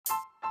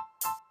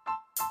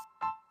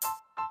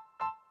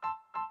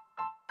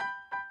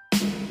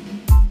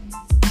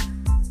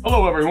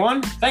Hello,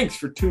 everyone. Thanks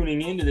for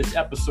tuning in to this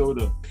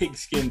episode of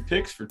Pigskin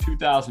Picks for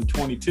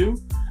 2022.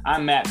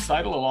 I'm Matt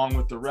Seidel, along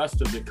with the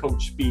rest of the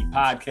Coach Speak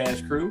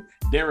podcast crew,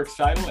 Derek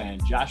Seidel and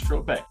Josh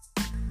Tropez.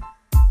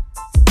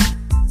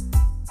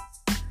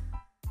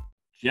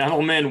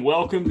 Gentlemen,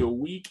 welcome to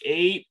week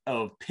 8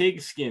 of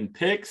Pigskin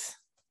Picks.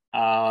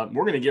 We're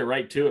going to get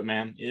right to it,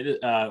 man.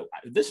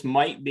 This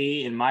might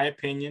be, in my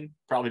opinion,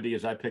 probably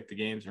because I picked the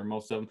games, or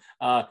most of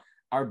them,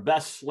 our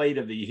best slate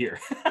of the year.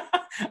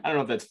 I don't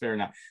know if that's fair or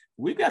not.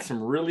 We've got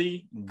some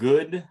really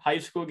good high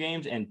school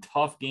games and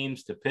tough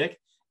games to pick.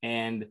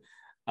 And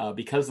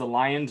because the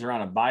Lions are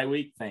on a bye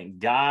week, thank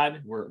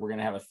God, we're going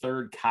to have a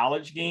third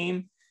college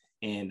game.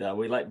 And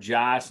we let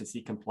Josh, since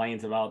he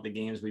complains about the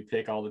games we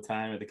pick all the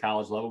time at the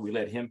college level, we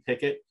let him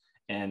pick it.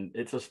 And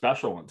it's a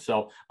special one.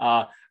 So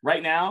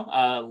right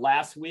now,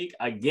 last week,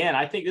 again,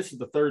 I think this is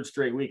the third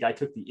straight week. I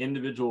took the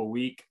individual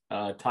week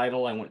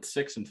title. I went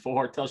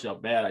 6-4. It tells you how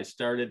bad I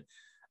started.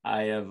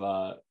 I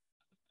have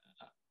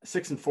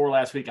 6-4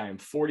 last week. I am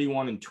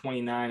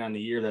 41-29 on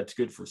the year. That's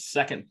good for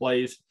second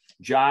place.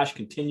 Josh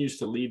continues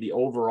to lead the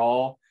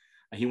overall.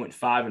 He went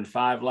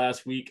 5-5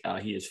 last week.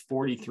 He is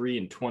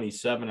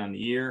 43-27 on the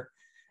year.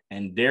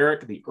 And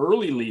Derek, the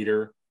early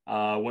leader,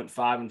 went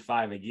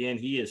 5-5 again.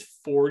 He is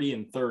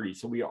 40-30.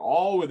 So we are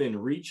all within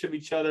reach of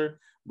each other,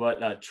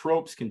 but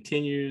Tropes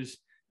continues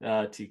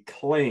to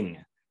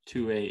cling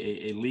to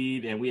a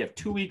lead. And we have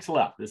 2 weeks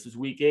left. This is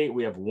week 8.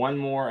 We have one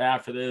more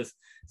after this.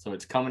 So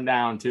it's coming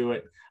down to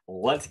it.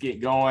 Let's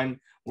get going.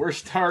 We're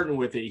starting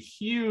with a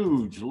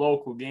huge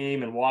local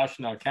game in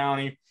Washtenaw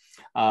County.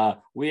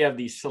 We have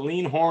the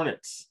Saline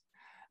Hornets,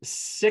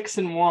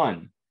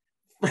 6-1,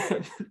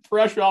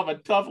 fresh off a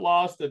tough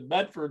loss to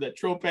Bedford that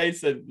Tropez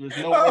said there's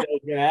no way it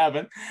was going to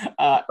happen.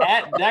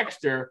 At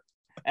Dexter,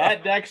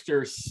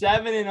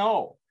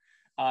 7-0.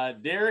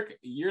 Derek,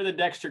 you're the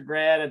Dexter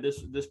grad at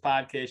this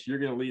podcast. You're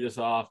going to lead us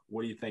off.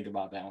 What do you think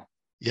about that one?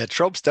 Yeah,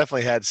 Tropes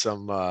definitely had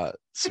some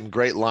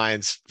great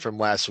lines from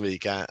last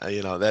week.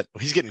 That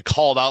he's getting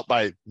called out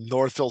by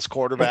Northville's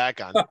quarterback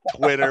on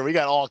Twitter. We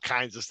got all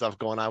kinds of stuff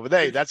going on. But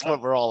hey, that's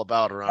what we're all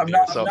about around here.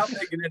 I'm not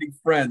making any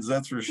friends,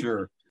 that's for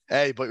sure.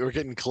 Hey, but we're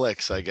getting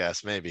clicks, I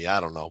guess. Maybe, I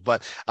don't know.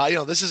 But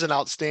this is an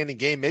outstanding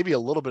game. Maybe a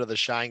little bit of the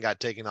shine got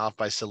taken off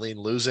by Saline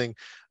losing.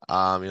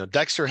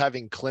 Dexter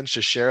having clinched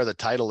a share of the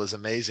title is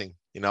amazing.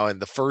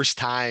 And the first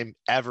time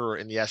ever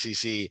in the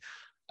SEC.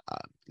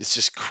 It's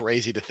just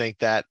crazy to think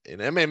that, and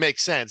it may make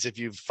sense if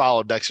you've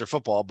followed Dexter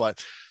football, but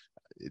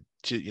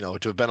to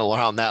have been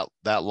around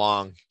that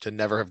long, to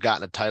never have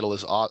gotten a title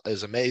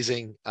is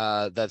amazing.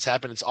 That's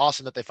happened. It's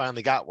awesome that they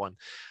finally got one.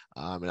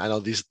 And I know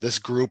this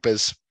group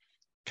has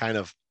kind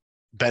of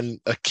been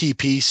a key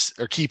piece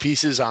or key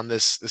pieces on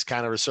this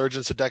kind of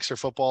resurgence of Dexter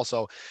football.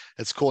 So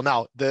it's cool.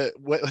 Now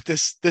with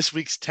this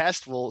week's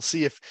test, we'll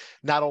see if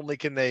not only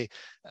can they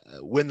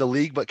win the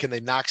league, but can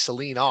they knock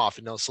Saline off?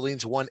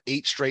 Saline's won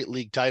 8 straight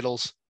league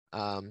titles.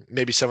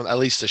 Maybe at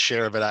least a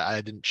share of it.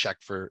 I didn't check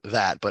for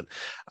that, but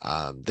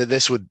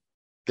this would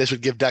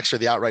give Dexter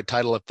the outright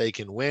title if they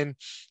can win.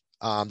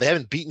 They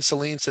haven't beaten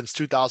Saline since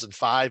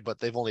 2005, but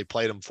they've only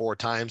played them 4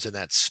 times in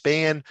that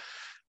span.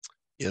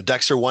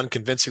 Dexter won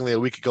convincingly a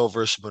week ago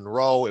versus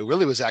Monroe. It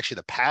really was actually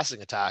the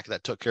passing attack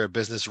that took care of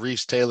business.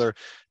 Reeves Taylor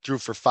threw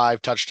for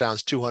 5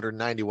 touchdowns,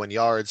 291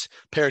 yards.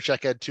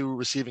 Parachek had 2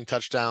 receiving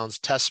touchdowns.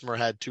 Tesmer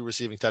had 2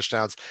 receiving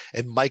touchdowns.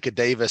 And Micah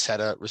Davis had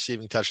a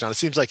receiving touchdown. It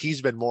seems like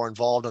he's been more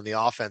involved on the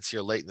offense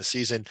here late in the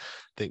season. I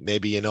think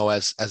maybe,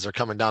 as they're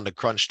coming down to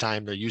crunch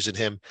time, they're using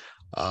him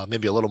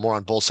maybe a little more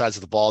on both sides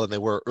of the ball than they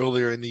were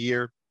earlier in the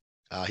year.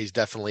 He's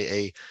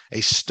definitely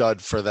a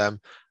stud for them.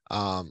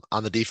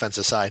 On the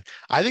defensive side.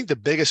 I think the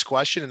biggest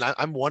question, and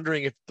I'm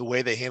wondering if the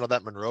way they handled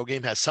that Monroe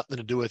game has something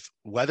to do with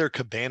whether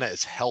Cabana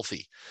is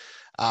healthy.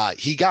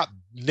 He got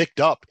nicked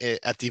up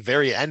at the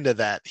very end of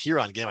that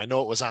Huron game. I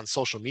know it was on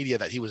social media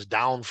that he was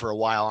down for a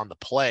while on the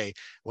play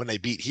when they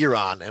beat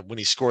Huron, and when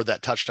he scored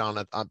that touchdown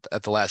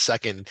at the last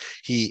second.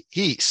 He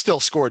still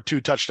scored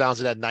 2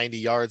 touchdowns and had 90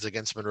 yards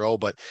against Monroe,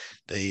 but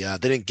they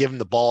didn't give him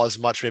the ball as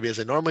much maybe as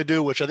they normally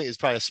do, which I think is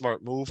probably a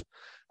smart move.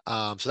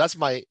 So that's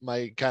my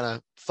kind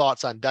of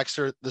thoughts on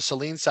Dexter. The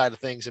Saline side of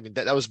things, I mean,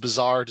 that was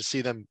bizarre to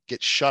see them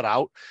get shut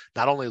out,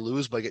 not only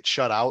lose, but get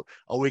shut out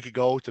a week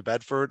ago to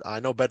Bedford. I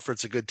know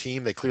Bedford's a good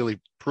team. They clearly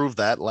proved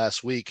that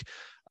last week.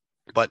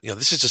 But,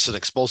 this is just an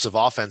explosive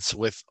offense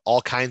with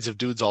all kinds of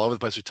dudes all over the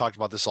place. We talked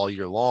about this all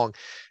year long,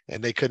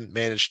 and they couldn't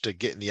manage to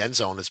get in the end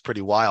zone. It's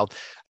pretty wild.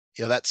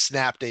 That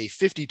snapped a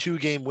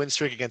 52-game win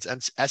streak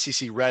against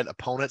SEC Red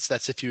opponents.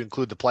 That's if you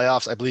include the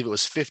playoffs. I believe it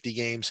was 50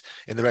 games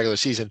in the regular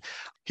season.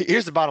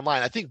 Here's the bottom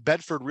line. I think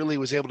Bedford really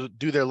was able to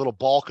do their little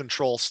ball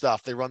control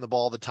stuff. They run the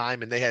ball all the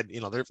time, and they had,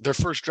 their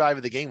first drive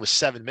of the game was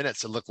 7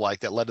 minutes, it looked like,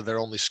 that led to their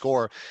only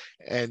score.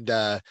 And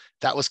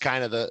that was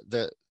kind of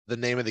the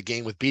name of the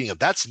game with beating them.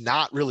 That's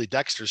not really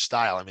Dexter's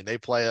style. I mean, they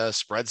play a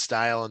spread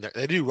style, and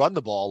they do run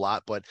the ball a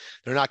lot, but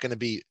they're not going to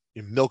be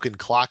milk and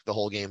clock the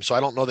whole game. So I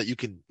don't know that you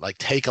can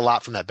take a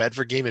lot from that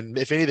Bedford game. And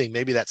if anything,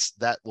 maybe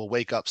that will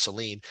wake up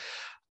Saline.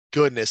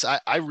 goodness.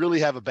 I really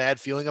have a bad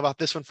feeling about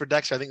this one for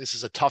Dexter. I think this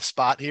is a tough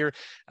spot here.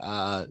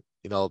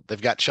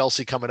 They've got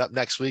Chelsea coming up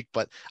next week,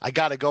 but I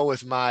got to go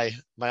with my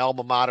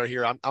alma mater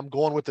here. I'm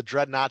going with the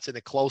Dreadnoughts in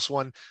a close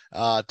one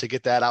to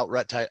get that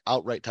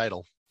outright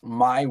title.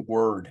 My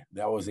word,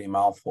 that was a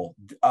mouthful.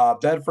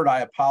 Bedford, I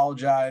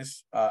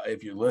apologize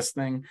if you're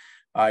listening.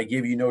 I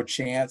gave you no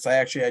chance. I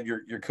actually had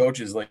your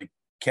coaches like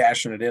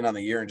cashing it in on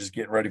the year and just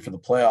getting ready for the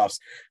playoffs.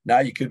 Now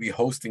you could be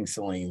hosting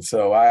Celine.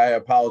 So I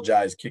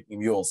apologize, kicking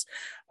mules.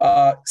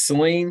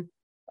 Celine,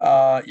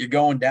 you're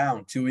going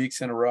down 2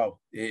 weeks in a row.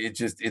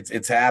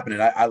 It's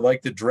happening. I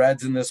like the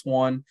Dreads in this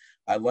one.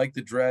 I like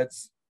the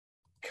Dreads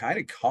kind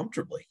of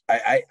comfortably.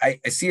 I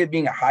see it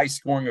being a high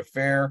scoring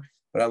affair,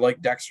 but I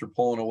like Dexter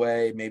pulling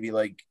away, maybe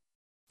like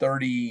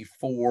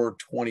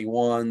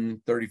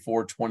 34-21,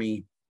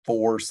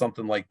 34-24,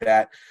 something like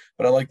that.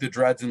 But I like the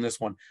Dreads in this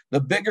one. The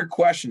bigger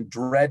question,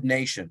 Dread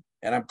Nation,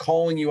 and I'm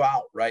calling you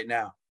out right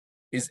now,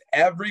 is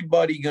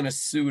everybody going to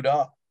suit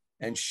up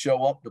and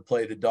show up to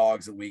play the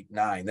Dogs in week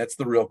 9? That's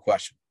the real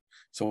question.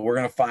 So we're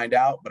going to find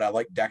out, but I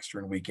like Dexter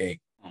in week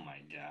 8. Oh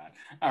my God.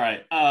 All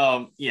right.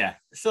 Yeah.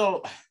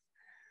 So,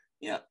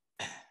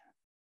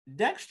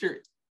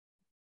 Dexter,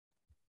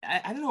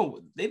 I don't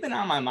know. They've been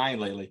on my mind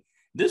lately.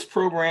 This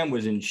program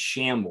was in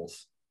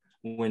shambles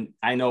when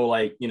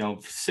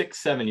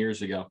 6-7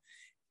 years ago.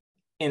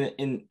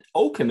 And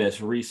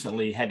Okemos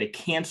recently had to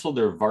cancel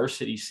their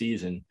varsity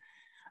season,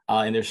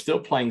 and they're still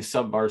playing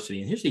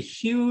sub-varsity. And here's a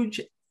huge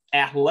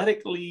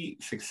athletically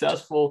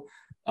successful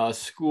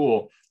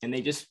school, and they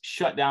just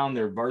shut down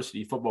their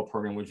varsity football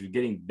program, which was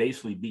getting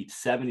basically beat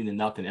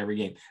 70-0 every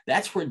game.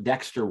 That's where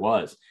Dexter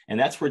was, and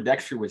that's where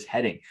Dexter was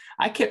heading.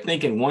 I kept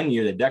thinking one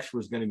year that Dexter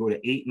was going to go to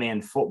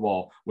 8-man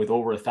football with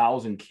over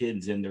 1,000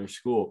 kids in their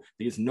school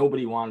because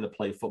nobody wanted to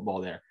play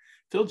football there.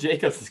 Phil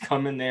Jacobs has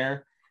come in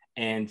there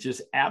and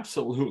just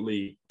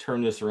absolutely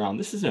turn this around.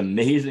 This is an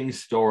amazing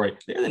story.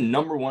 They're the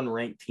number 1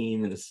 ranked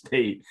team in the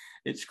state.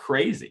 It's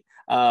crazy.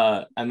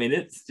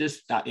 It's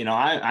just, I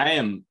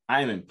am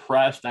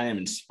impressed. I am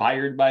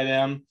inspired by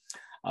them.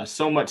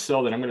 So much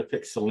so that I'm going to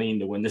pick Celine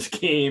to win this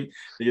game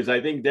because I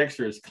think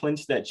Dexter has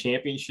clinched that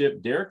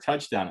championship. Derek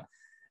touched on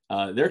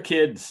it. They're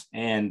kids,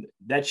 and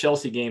that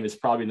Chelsea game is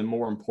probably the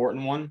more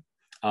important one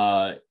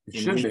in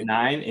week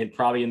 9 and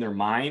probably in their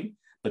mind.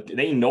 But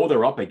they know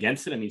they're up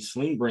against it. I mean,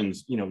 Celine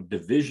brings,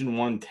 Division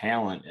I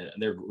talent.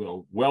 They're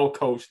well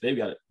coached. They've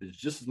got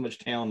just as much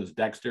talent as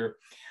Dexter.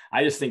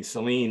 I just think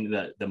Celine,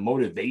 the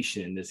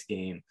motivation in this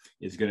game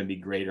is going to be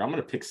greater. I'm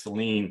going to pick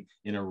Celine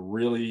in a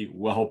really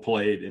well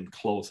played and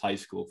close high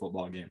school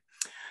football game.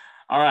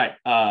 All right,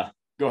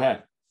 go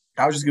ahead.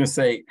 I was just going to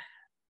say,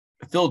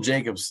 Phil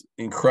Jacobs,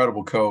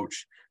 incredible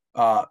coach,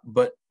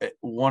 but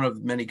one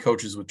of many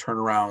coaches with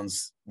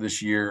turnarounds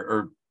this year,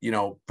 or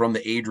from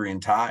the Adrian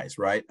ties,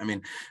 right? I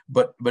mean,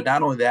 but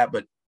not only that,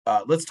 but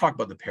let's talk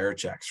about the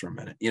Paracheks for a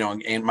minute.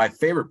 And my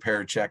favorite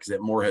Parachek is at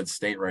Morehead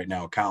State right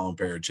now, Colin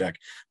Parachek,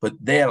 but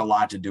they had a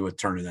lot to do with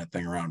turning that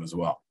thing around as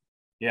well.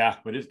 Yeah,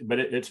 but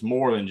it's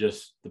more than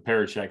just the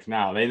Paracheks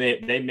now. They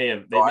may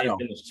have been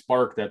the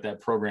spark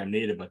that program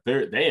needed, but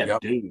they have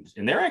dudes,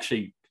 and they're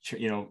actually,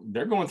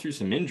 they're going through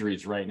some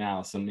injuries right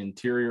now, some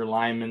interior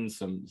linemen,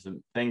 some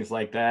things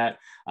like that.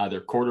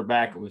 Their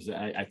quarterback was,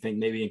 I think,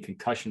 maybe in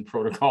concussion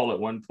protocol at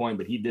one point,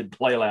 but he did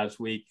play last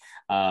week.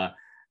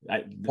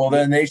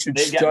 Then they should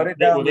shut it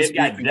down. They've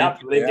got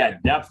depth. They've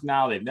got depth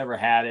now. They've never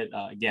had it.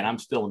 Again, I'm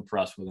still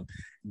impressed with them.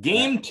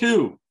 Game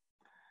 2,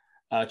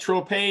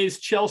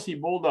 Tropez Chelsea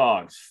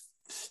Bulldogs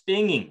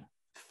stinging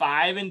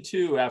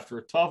 5-2 after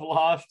a tough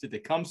loss to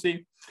Tecumseh.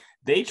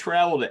 They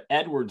travel to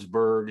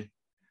Edwardsburg,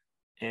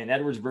 and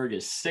Edwardsburg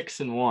is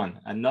 6-1.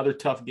 Another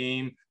tough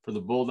game for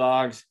the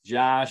Bulldogs.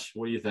 Josh,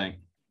 what do you think?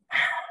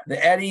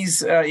 The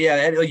Eddies,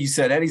 like you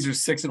said, Eddies are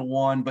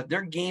 6-1, but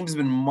their game's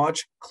been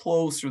much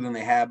closer than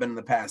they have been in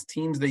the past.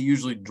 Teams they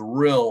usually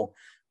drill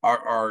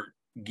are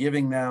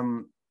giving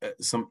them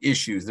some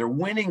issues. They're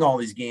winning all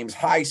these games,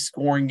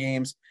 high-scoring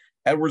games.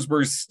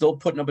 Edwardsburg is still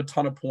putting up a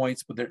ton of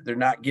points, but they're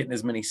not getting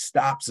as many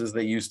stops as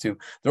they used to.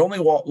 Their only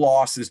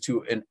loss is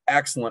to an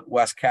excellent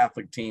West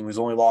Catholic team who's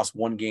only lost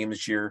 1 game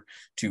this year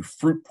to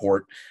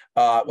Fruitport.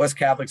 West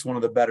Catholic's one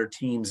of the better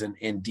teams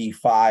in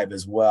D5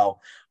 as well.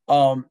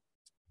 The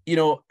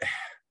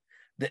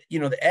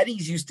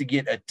Eddies used to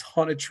get a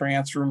ton of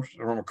transfers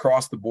from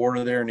across the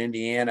border there in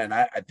Indiana, and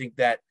I think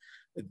that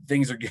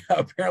things are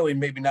apparently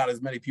maybe not as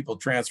many people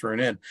transferring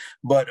in,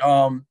 but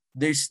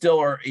they still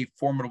are a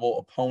formidable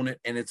opponent,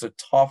 and it's a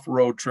tough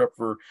road trip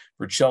for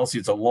Chelsea.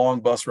 It's a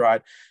long bus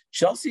ride.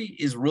 Chelsea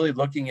is really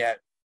looking at,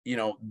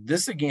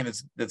 this is a game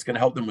that's going to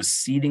help them with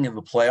seeding in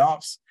the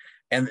playoffs,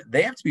 and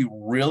they have to be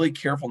really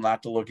careful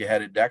not to look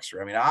ahead at Dexter.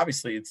 I mean,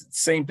 obviously, it's the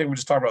same thing we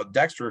just talked about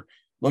Dexter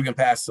looking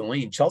past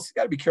Celine. Chelsea's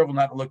got to be careful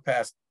not to look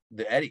past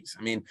the Eddies.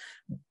 I mean,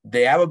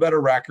 they have a better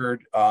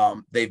record.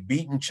 They've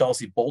beaten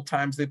Chelsea both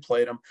times they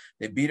played them.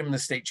 They beat them in the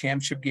state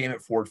championship game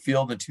at Ford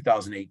Field in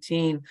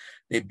 2018.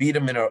 They beat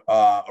them in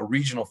a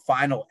regional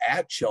final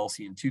at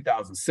Chelsea in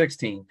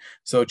 2016.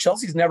 So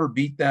Chelsea's never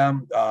beat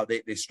them.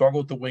 They struggle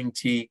with the wing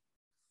tee.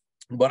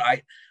 But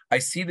I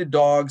see the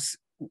Dogs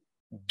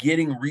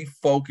getting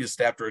refocused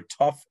after a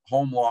tough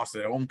home loss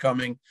at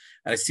homecoming,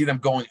 and I see them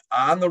going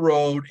on the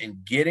road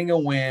and getting a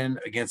win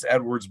against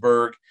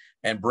Edwardsburg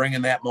and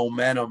bringing that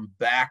momentum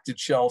back to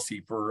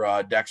Chelsea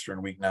for Dexter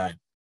in week 9.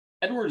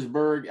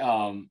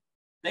 Edwardsburg,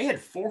 they had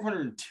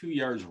 402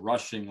 yards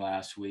rushing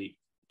last week,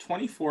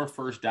 24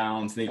 first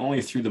downs. They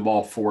only threw the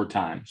ball 4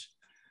 times.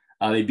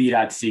 They beat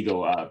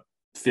Otsego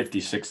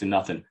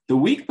 56-0. The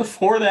week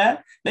before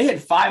that, they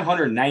had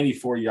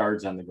 594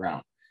 yards on the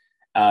ground.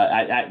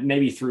 I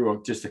maybe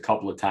threw just a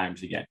couple of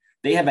times again.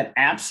 They have an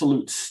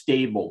absolute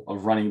stable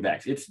of running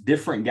backs. It's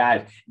different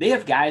guys. They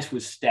have guys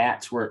with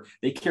stats where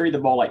they carry the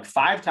ball like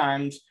 5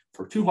 times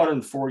for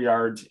 204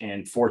 yards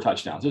and 4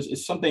 touchdowns.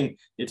 It's something,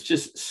 it's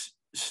just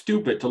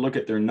stupid to look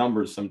at their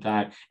numbers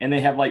sometimes. And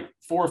they have like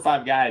 4 or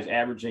 5 guys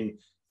averaging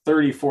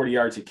 30, 40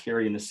 yards a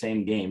carry in the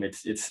same game.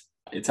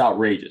 It's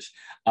outrageous.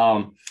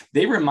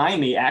 They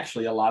remind me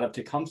actually a lot of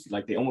Tecumseh.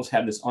 Like they almost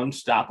have this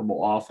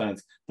unstoppable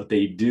offense, but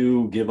they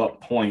do give up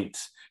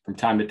points from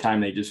time to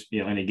time. They just,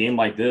 in a game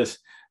like this,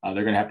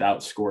 they're going to have to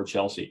outscore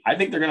Chelsea. I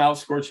think they're going to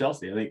outscore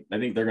Chelsea. I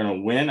think they're going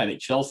to win. I think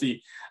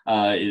Chelsea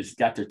is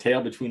got their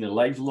tail between their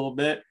legs a little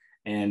bit.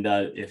 And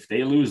if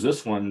they lose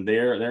this one,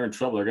 they're in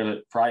trouble. They're going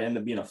to probably end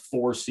up being a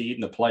 4 seed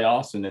in the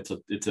playoffs. And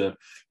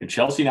and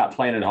Chelsea not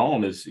playing at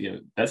home is,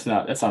 that's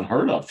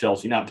unheard of.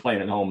 Chelsea not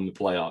playing at home in the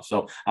playoffs.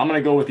 So I'm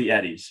going to go with the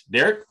Eddies.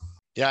 Derek?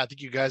 Yeah, I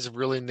think you guys have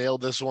really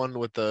nailed this one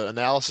with the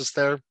analysis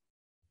there.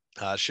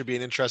 Should be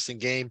an interesting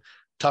game.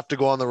 Tough to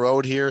go on the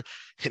road here.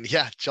 And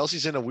yeah,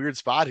 Chelsea's in a weird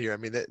spot here. I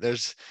mean,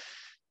 there's,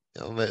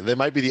 they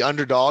might be the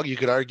underdog, you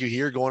could argue,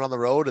 here going on the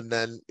road, and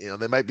then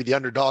they might be the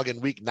underdog in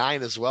week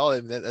 9 as well.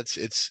 And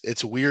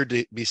it's weird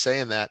to be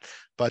saying that,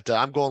 but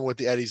I'm going with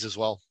the Eddies as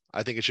well.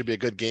 I think it should be a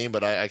good game,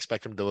 but I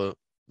expect them to,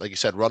 like you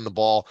said, run the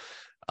ball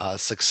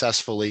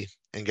successfully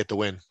and get the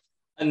win.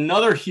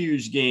 Another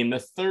huge game, the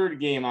third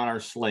game on our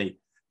slate.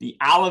 The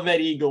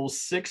Olivet Eagles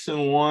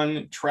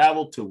 6-1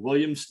 travel to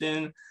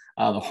Williamston.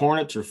 The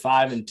Hornets are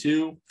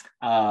 5-2.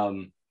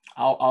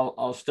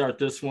 I'll start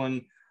this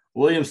one.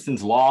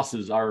 Williamston's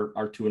losses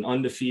are to an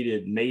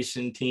undefeated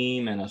Mason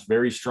team and a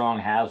very strong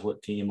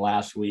Hazlitt team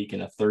last week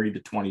in a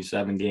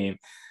 30-27 game.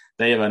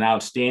 They have an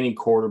outstanding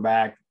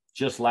quarterback.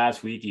 Just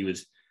last week, he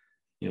was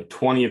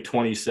 20 of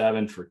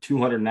 27 for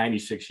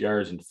 296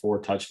 yards and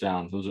 4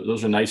 touchdowns.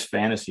 Those are nice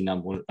fantasy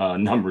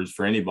numbers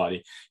for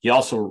anybody. He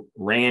also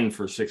ran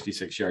for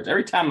 66 yards.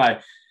 Every time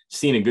I've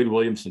seen a good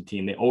Williamston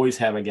team, they always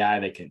have a guy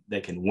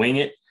that can wing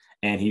it.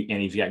 And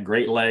he's got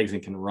great legs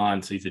and can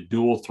run. So he's a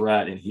dual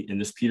threat.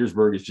 And this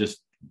Petersburg is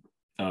just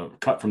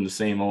cut from the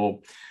same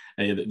old.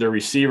 Their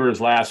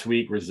receivers last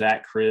week were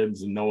Zach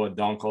Cribbs and Noah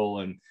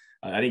Dunkel. And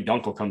I think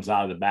Dunkel comes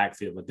out of the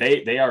backfield. But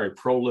they are a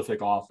prolific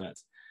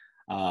offense.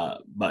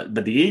 But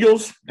the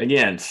Eagles,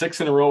 again,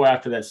 6 in a row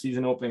after that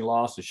season opening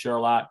loss to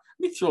Charlotte.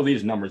 Let me throw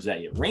these numbers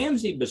at you.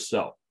 Ramsey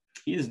Bissau,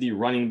 he is the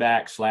running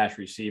back /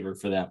 receiver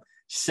for them.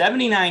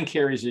 79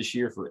 carries this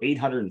year for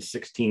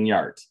 816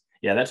 yards.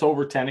 Yeah, that's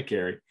over 10 a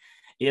carry.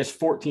 He has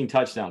 14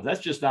 touchdowns. That's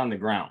just on the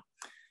ground.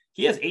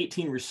 He has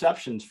 18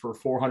 receptions for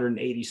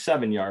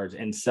 487 yards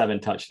and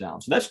 7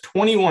 touchdowns. So that's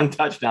 21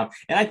 touchdowns.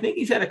 And I think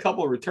he's had a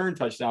couple of return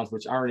touchdowns,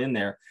 which aren't in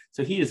there.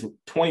 So he is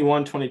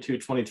 21, 22,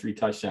 23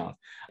 touchdowns.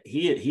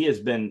 He has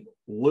been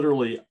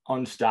literally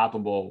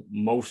unstoppable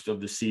most of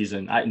the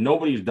season.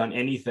 Nobody's done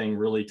anything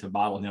really to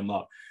bottle him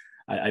up.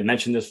 I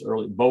mentioned this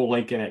earlier. Bo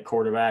Lincoln at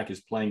quarterback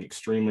is playing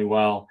extremely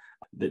well.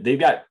 They've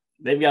got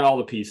all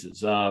the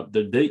pieces.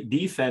 The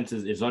defense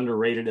is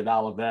underrated at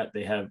Olivet.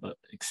 They have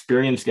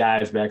experienced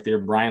guys back there.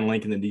 Brian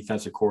Lincoln, the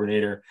defensive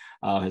coordinator,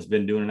 has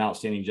been doing an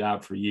outstanding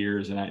job for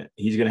years, and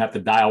he's going to have to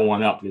dial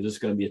one up because this is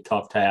going to be a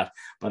tough task.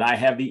 But I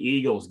have the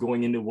Eagles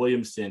going into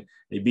Williamston.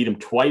 They beat them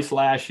twice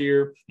last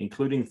year,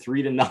 including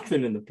 3-0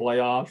 in the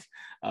playoffs.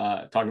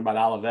 Talking about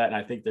Olivet, and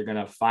I think they're going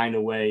to find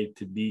a way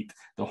to beat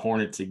the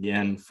Hornets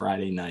again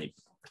Friday night.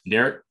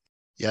 Derek?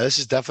 Yeah, this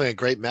is definitely a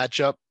great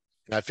matchup.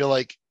 And I feel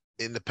like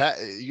in the past,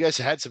 you guys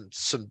had some.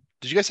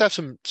 Did you guys have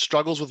some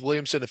struggles with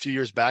Williamston a few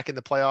years back in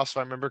the playoffs, if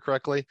I remember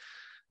correctly?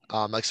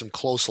 Like some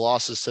close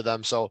losses to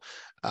them. So,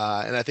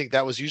 and I think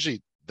that was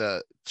usually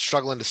the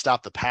struggling to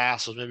stop the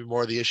pass was maybe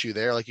more of the issue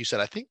there. Like you said,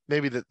 I think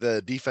maybe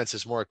the defense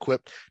is more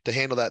equipped to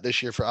handle that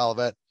this year for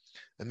Olivet,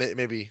 and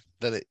maybe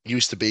than it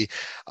used to be.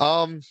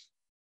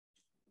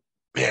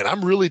 Man,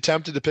 I'm really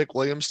tempted to pick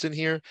Williamston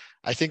here.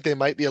 I think they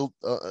might be a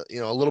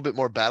little bit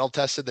more battle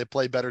tested. They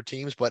play better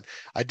teams, but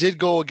I did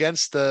go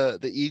against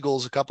the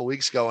Eagles a couple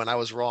weeks ago and I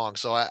was wrong.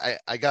 So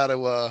I got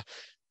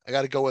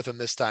to go with them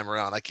this time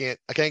around. I can't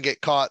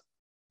get caught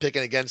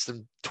picking against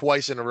them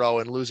twice in a row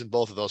and losing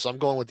both of those. So I'm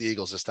going with the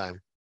Eagles this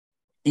time.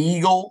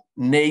 Eagle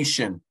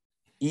Nation.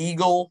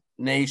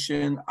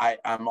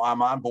 I'm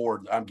on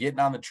board. I'm getting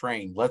on the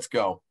train. Let's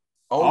go.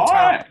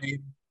 O-Town, baby.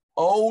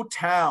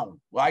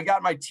 O-Town. Well, I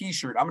got my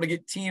T-shirt. I'm going to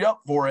get teed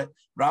up for it,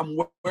 but I'm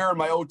wearing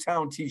my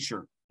O-Town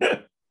T-shirt.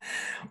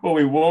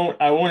 Well,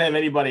 I won't have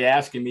anybody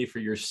asking me for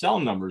your cell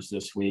numbers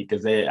this week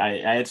because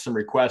I had some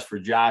requests for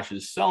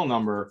Josh's cell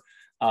number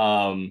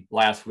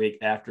last week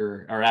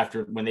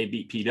after when they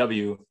beat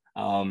PW.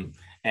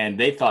 And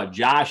they thought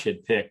Josh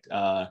had picked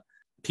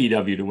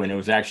PW to win. It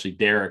was actually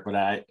Derek, but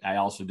I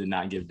also did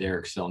not give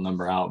Derek's cell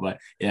number out. But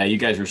yeah, you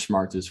guys were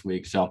smart this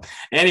week. So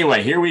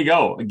anyway, here we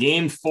go.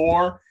 Game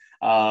 4,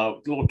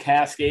 little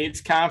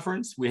Cascades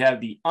conference. We have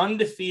the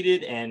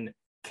undefeated and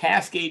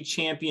Cascade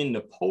champion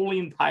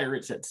Napoleon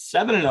Pirates at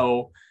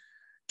 7-0,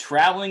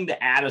 traveling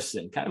to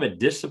Addison. Kind of a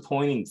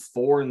disappointing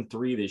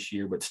 4-3 this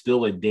year, but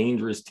still a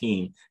dangerous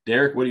team.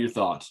 Derek, what are your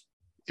thoughts?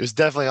 It was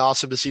definitely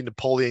awesome to see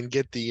Napoleon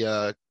get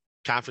the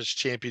conference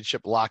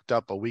championship locked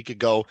up a week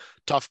ago.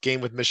 Tough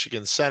game with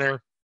Michigan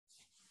Center.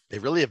 They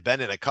really have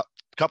been in a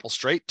couple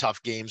straight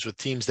tough games with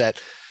teams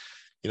that,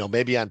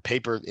 maybe on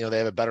paper, they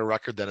have a better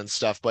record than and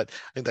stuff. But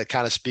I think that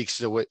kind of speaks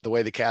to the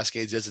way the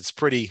Cascades is. It's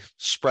pretty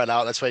spread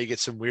out. That's why you get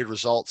some weird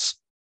results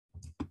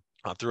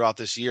throughout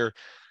this year.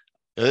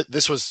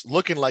 This was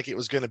looking like it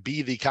was going to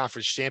be the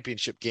conference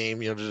championship game,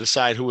 to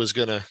decide who was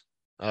going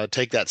to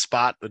take that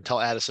spot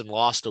until Addison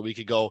lost a week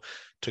ago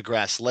to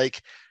Grass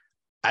Lake.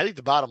 I think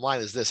the bottom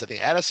line is this. I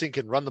think Addison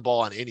can run the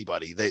ball on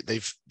anybody.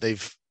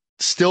 They've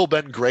still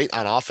been great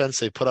on offense.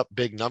 They put up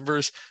big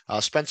numbers.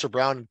 Spencer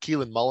Brown and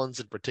Keelan Mullins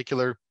in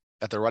particular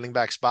at the running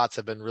back spots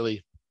have been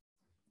really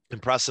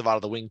impressive out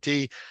of the wing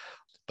tee,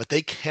 but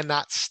they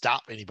cannot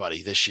stop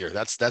anybody this year.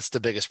 That's the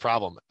biggest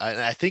problem. And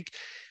I think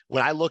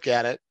when I look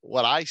at it,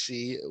 what I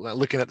see when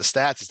looking at the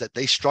stats is that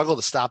they struggle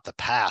to stop the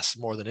pass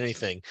more than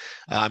anything.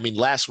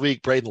 Last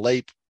week, Braden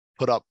Lape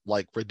put up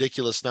like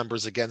ridiculous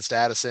numbers against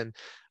Addison.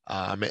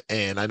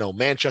 And I know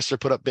Manchester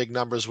put up big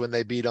numbers when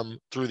they beat them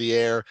through the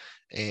air,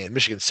 and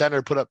Michigan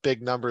Center put up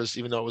big numbers,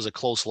 even though it was a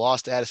close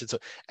loss to Addison. So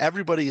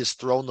everybody has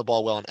thrown the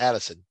ball well in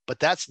Addison, but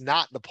that's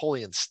not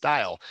Napoleon's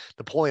style.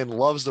 Napoleon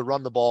loves to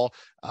run the ball,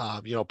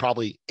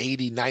 probably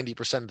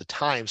 80-90% of the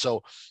time.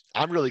 So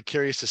I'm really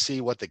curious to see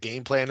what the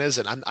game plan is.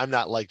 And I'm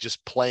not like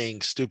just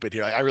playing stupid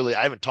here. I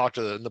haven't talked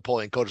to the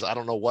Napoleon coaches. I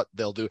don't know what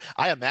they'll do.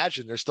 I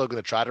imagine they're still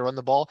going to try to run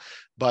the ball,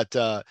 but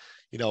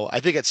I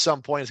think at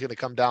some point it's going to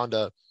come down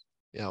to,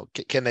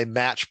 can they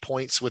match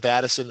points with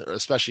Addison,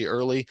 especially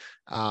early?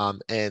 I'd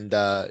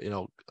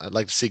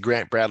like to see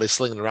Grant Bradley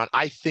slinging around.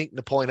 I think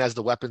Napoleon has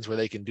the weapons where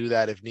they can do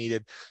that if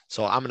needed.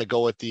 So I'm going to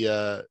go with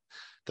the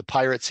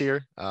Pirates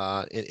here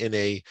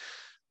to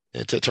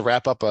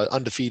wrap up an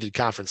undefeated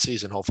conference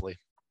season, hopefully.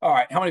 All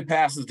right. How many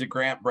passes did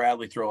Grant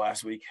Bradley throw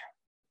last week?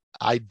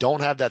 I don't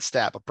have that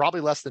stat, but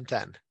probably less than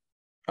 10.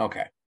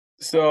 Okay.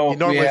 So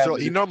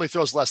he normally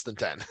throws less than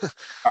 10. All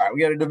right, we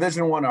got a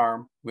Division I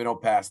arm. We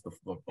don't pass the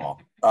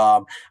football.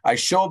 I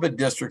show up at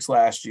districts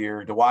last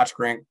year to watch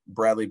Grant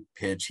Bradley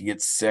pitch. He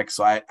gets sick,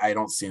 so I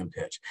don't see him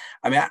pitch.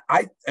 I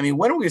mean,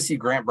 when are we going to see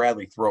Grant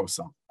Bradley throw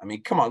something? I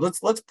mean, come on,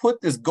 let's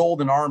put this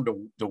golden arm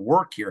to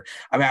work here.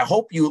 I mean, I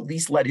hope you at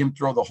least let him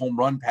throw the home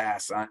run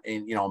pass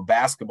in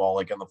basketball,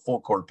 like on the full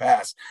court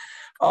pass.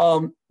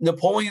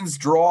 Napoleon's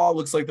draw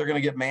looks like they're going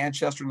to get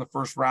Manchester in the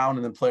first round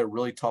and then play a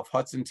really tough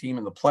Hudson team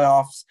in the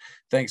playoffs.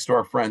 Thanks to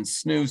our friend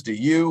Snooze, to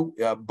you,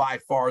 by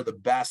far the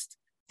best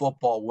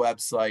football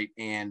website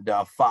and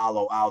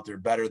follow out there,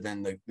 better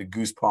than the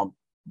Goose Pump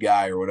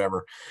guy or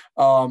whatever.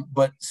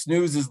 But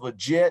Snooze is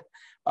legit.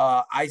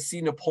 I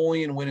see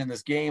Napoleon winning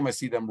this game. I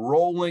see them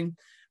rolling,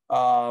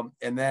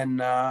 and then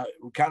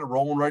kind of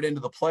rolling right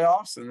into the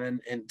playoffs, and then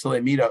until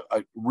they meet a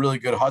really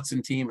good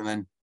Hudson team,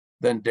 and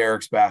then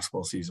Derek's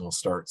basketball season will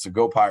start. So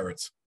go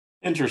Pirates.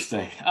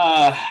 Interesting.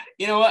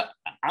 You know what?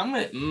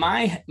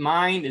 My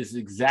mind is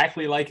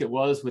exactly like it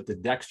was with the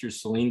Dexter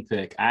Saline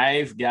pick.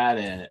 I've got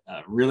a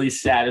really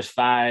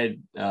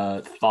satisfied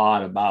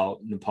thought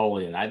about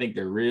Napoleon. I think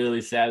they're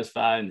really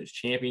satisfied in this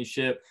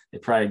championship. They're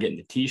probably getting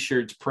the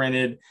T-shirts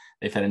printed.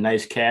 They've had a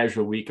nice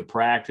casual week of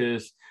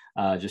practice,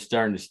 just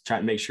starting to try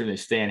to make sure they're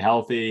staying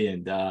healthy.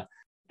 And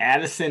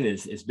Addison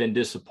has been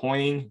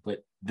disappointing,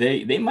 but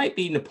they might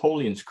be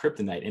Napoleon's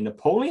kryptonite. And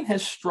Napoleon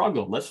has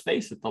struggled. Let's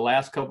face it, the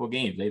last couple of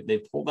games.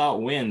 They've pulled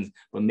out wins,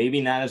 but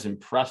maybe not as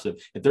impressive.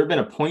 If there had been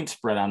a point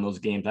spread on those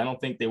games, I don't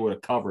think they would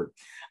have covered.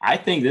 I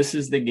think this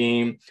is the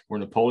game where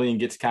Napoleon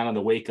gets kind of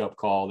the wake-up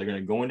call. They're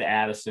going to go into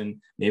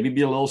Addison, maybe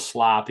be a little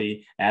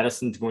sloppy.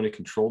 Addison's going to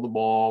control the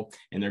ball,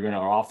 and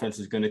our offense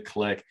is going to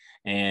click.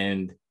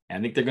 And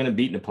I think they're going to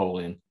beat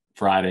Napoleon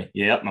Friday.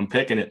 Yep, I'm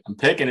picking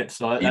it.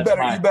 So you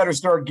better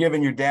start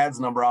giving your dad's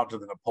number out to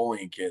the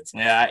Napoleon kids.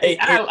 Yeah,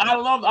 I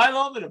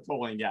love the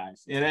Napoleon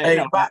guys.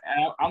 And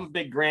I'm a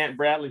big Grant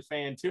Bradley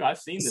fan too. I've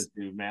seen this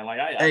dude, man. Like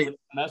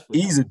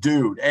he's a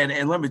dude,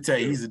 and let me tell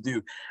you, he's a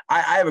dude.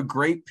 I have a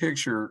great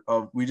picture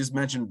of. We just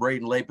mentioned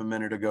Braden Lape a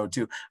minute ago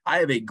too. I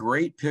have a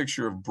great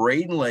picture of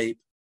Braden Lape,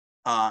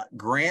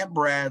 Grant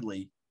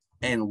Bradley,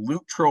 and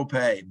Luke Trope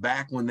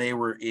back when they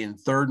were in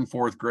 3rd and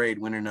 4th grade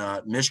winning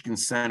a Michigan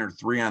Center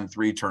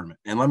 3-on-3 tournament.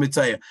 And let me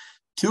tell you,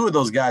 2 of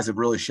those guys have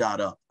really shot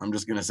up. I'm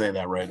just going to say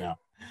that right now.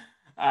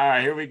 All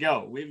right, here we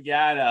go. We've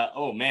got,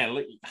 oh man,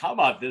 look, how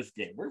about this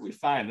game? Where did we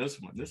find this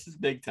one? This is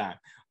big time.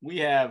 We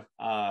have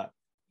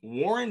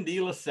Warren De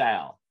La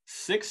Salle,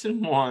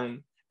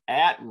 6-1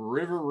 at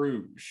River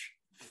Rouge,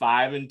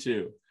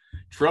 5-2.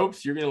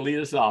 Tropes, you're going to lead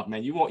us off,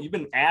 man. You've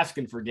been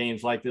asking for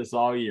games like this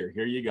all year.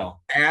 Here you go.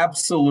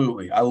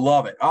 Absolutely. I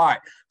love it. All right.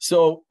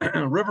 So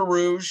River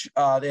Rouge,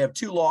 they have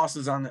 2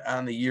 losses on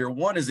the year.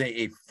 One is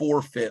a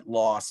forfeit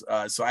loss.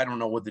 So I don't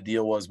know what the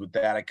deal was with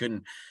that. I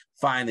couldn't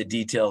find the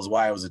details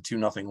why it was a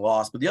 2-0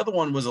 loss. But the other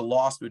one was a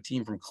loss to a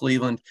team from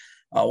Cleveland,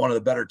 one of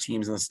the better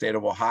teams in the state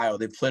of Ohio.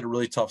 They played a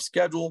really tough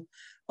schedule.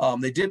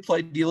 They did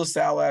play De La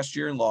Salle last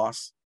year and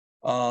lost.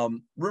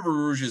 River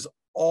Rouge is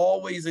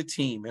always a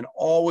team and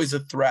always a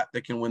threat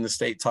that can win the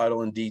state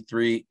title in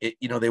D3.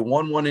 They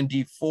won one in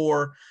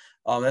D4.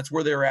 That's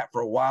where they're at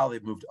for a while.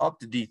 They've moved up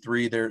to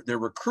D3. They're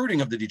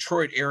recruiting of the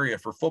Detroit area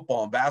for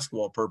football and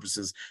basketball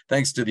purposes,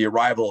 thanks to the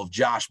arrival of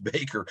Josh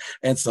Baker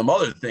and some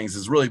other things,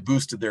 has really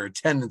boosted their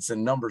attendance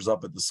and numbers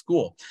up at the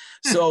school.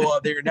 So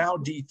they're now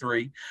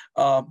D3.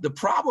 The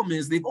problem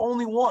is they've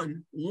only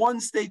won one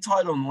state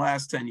title in the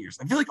last 10 years.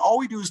 I feel like all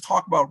we do is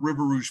talk about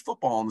River Rouge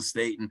football in the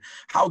state and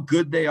how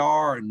good they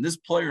are and this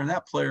player and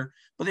that player,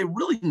 but they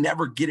really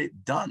never get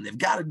it done. They've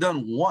got it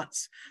done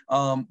once.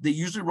 They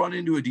usually run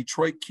into a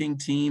Detroit King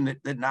team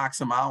that knocks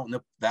them out, and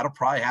that'll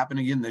probably happen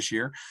again this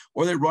year.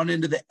 Or they run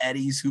into the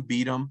Eddies who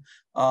beat them.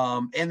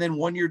 And then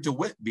one year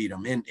DeWitt beat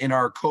them in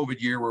our COVID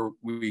year where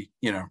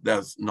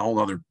that's a whole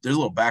other, there's a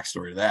little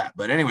backstory to that.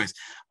 But anyways,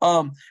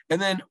 and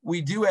then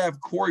we do have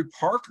Corey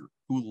Parker,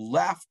 who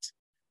left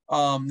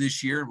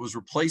this year, was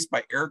replaced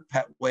by Eric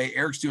Petway.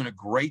 Eric's doing a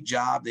great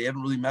job. They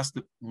haven't really missed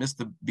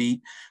the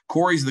beat.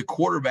 Corey's the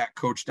quarterback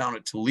coach down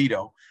at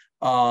Toledo.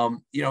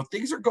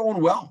 Things are going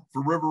well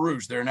for River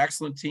Rouge. They're an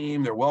excellent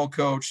team. They're well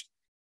coached,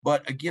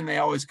 but again, they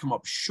always come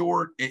up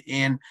short,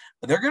 and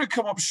they're going to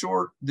come up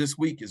short this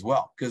week as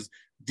well, because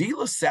De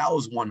La Salle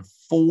has won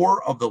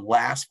 4 of the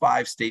last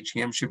 5 state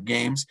championship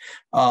games.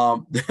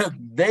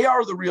 They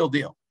are the real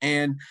deal,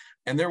 and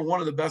they're one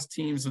of the best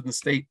teams in the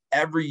state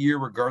every year,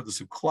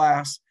 regardless of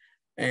class.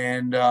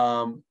 And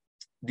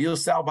De La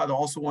Salle, by the way,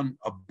 also won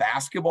a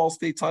basketball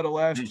state title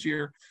last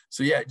year.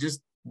 So yeah,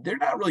 they're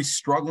not really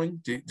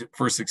struggling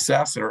for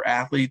success. They're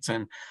athletes,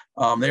 and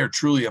they are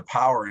truly a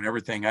power in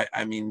everything.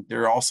 I mean,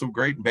 they're also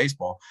great in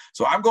baseball.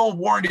 So I'm going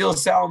Warren De La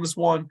Salle on this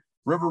one.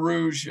 River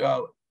Rouge,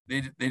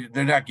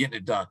 they're not getting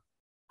it done.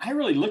 I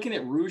really, looking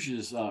at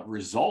Rouge's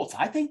results,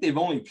 I think they've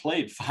only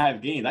played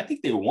 5 games. I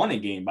think they won a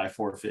game by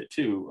forfeit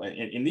too.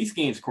 In these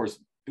games, of course,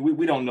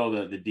 we don't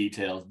know the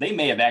details. They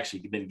may have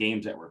actually been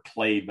games that were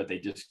played, but they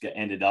just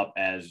ended up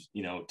as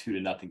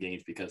 2-0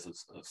 games because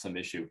of some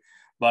issue.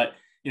 But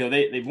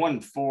they've won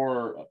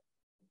 4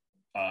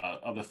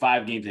 of the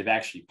 5 games they've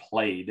actually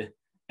played,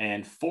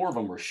 and 4 of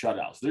them were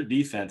shutouts. Their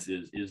defense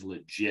is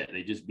legit.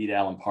 They just beat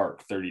Allen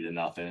Park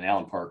 30-0, and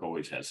Allen Park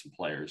always has some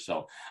players.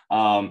 So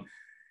I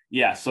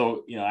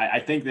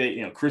think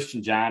that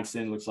Christian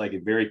Johnson looks like a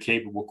very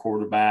capable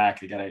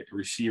quarterback. They got a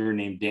receiver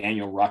named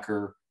Daniel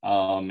Rucker,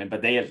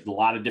 but they have a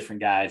lot of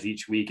different guys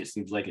each week. It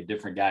seems like a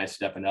different guy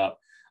stepping up.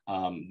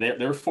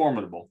 They're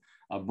formidable.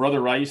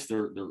 Brother Rice, is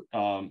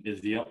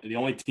the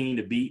only team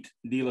to beat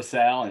De La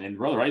Salle, and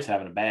Brother Rice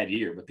having a bad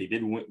year, but they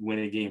did win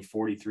a game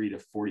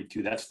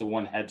 43-42. That's the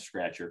one head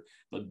scratcher.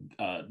 The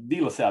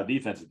De La Salle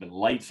defense has been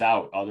lights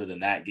out. Other than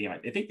that game, I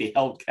think they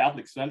held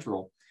Catholic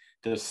Central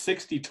to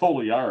 60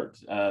 total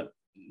yards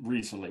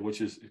recently,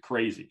 which is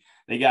crazy.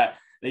 They got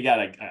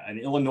an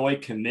Illinois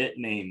commit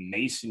named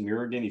Mason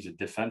Murigan. He's a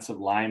defensive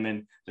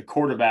lineman. The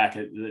quarterback,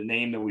 the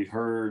name that we've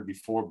heard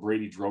before,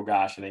 Brady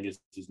Drogosh, I think is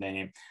his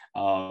name.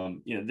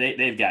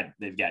 They've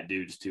got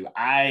dudes too.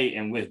 I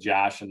am with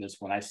Josh on this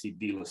one. I see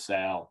De La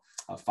Salle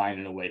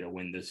finding a way to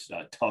win this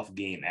tough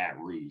game at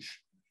Rouge.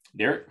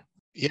 Derek?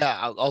 Yeah,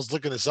 I was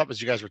looking this up as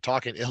you guys were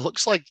talking. It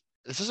looks like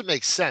this doesn't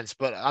make sense,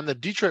 but on the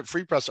Detroit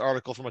Free Press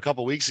article from a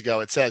couple of weeks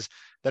ago, it says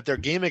that their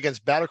game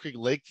against Battle Creek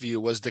Lakeview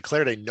was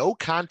declared a no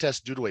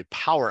contest due to a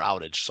power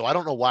outage. So I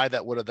don't know why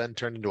that would have then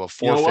turned into a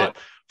forfeit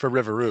for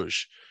River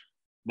Rouge.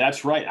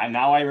 That's right.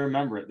 Now I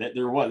remember it, that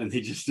there was, and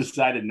they just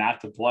decided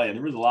not to play. And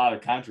there was a lot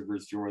of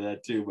controversy over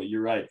that too, but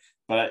you're right.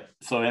 But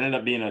so it ended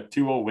up being a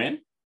 2-0 win.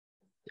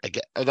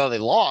 No, they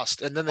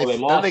lost, and then they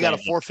got a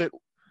forfeit.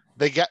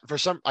 They got for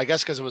some, I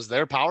guess, because it was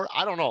their power.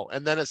 I don't know.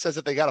 And then it says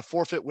that they got a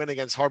forfeit win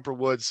against Harper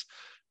Woods,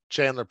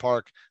 Chandler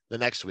Park the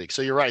next week.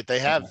 So you're right. They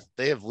have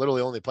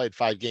literally only played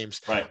 5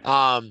 games. Right.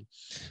 I'm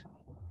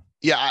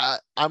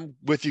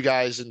with you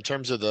guys in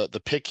terms of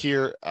the pick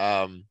here.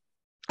 I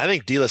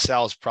think De La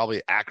Salle is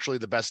probably actually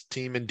the best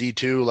team in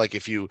D2. Like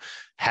if you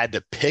had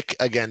to pick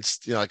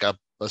against, like a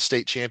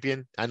state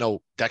champion, I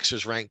know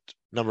Dexter's ranked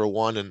number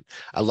 1, and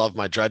I love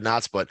my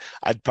Dreadnoughts, but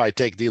I'd probably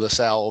take De La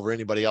Salle over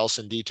anybody else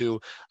in D2.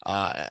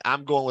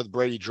 I'm going with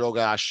Brady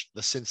Drogosh,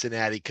 the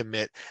Cincinnati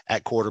commit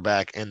at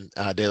quarterback, and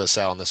De La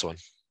Salle on this one.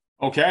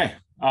 Okay.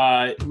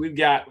 We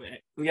got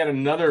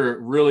another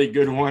really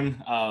good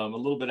one, a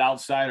little bit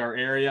outside our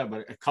area,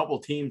 but a couple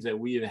teams that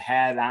we have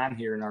had on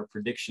here in our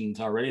predictions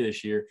already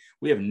this year.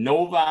 We have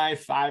Novi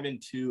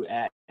 5-2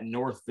 at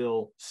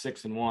Northville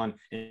 6-1,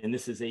 and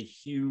this is a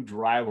huge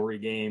rivalry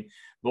game.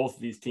 Both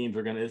of these teams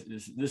are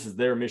this is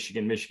their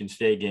Michigan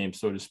State game,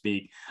 so to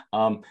speak.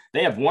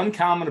 They have one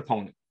common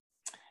opponent,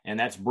 and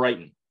that's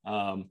Brighton.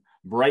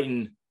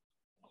 Brighton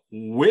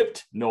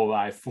whipped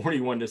Novi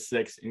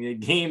 41-6 in a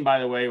game, by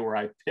the way, where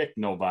I picked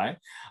Novi.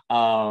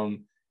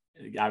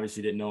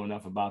 Obviously didn't know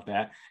enough about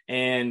that.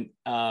 And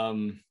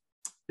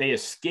they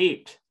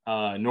escaped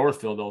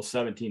Northfield, though,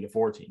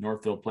 17-14.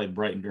 Northfield played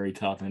Brighton very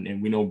tough,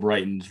 and we know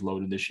Brighton's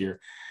loaded this year.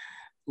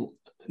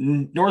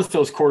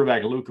 Northfield's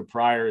quarterback, Luca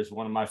Pryor, is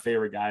one of my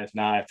favorite guys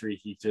now after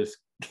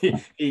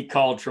he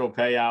called Trope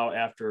out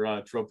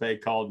after Trope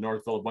called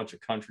Northfield a bunch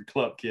of country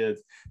club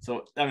kids.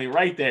 So, I mean,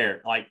 right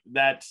there, like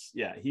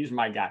he's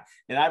my guy.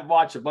 And I've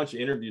watched a bunch of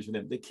interviews with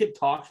him. The kid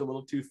talks a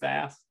little too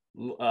fast.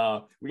 We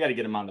got to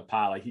get him on the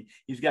pod. Like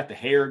he's got the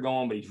hair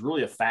going, but he's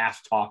really a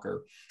fast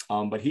talker.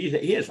 But he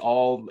hits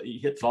all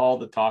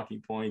the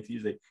talking points.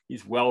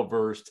 He's well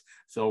versed.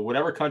 So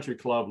whatever country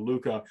club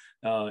Luca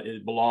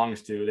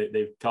belongs to,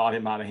 they've taught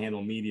him how to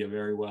handle media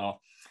very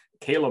well.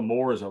 Caleb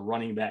Moore is a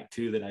running back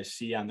too that I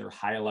see on their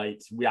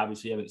highlights. We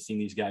obviously haven't seen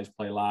these guys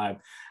play live.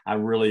 I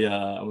really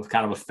was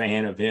kind of a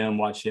fan of him.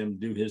 Watch him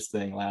do his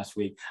thing last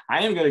week.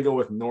 I am going to go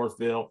with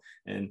Northville,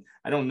 and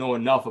I don't know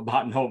enough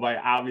about Novi,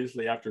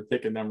 obviously, after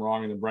picking them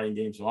wrong in the Brighton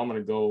game. So I'm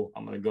going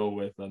to go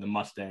with the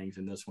Mustangs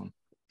in this one.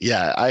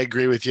 Yeah, I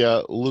agree with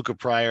you. Luca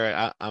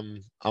Pryor,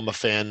 I'm a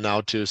fan now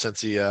too, since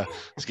he is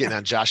getting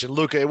on Josh. And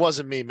Luca, it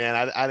wasn't me,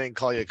 man. I didn't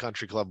call you a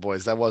country club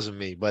boys. That wasn't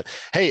me. But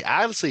hey,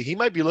 honestly, he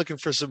might be looking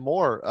for some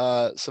more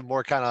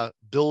kind of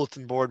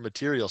bulletin board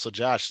material. So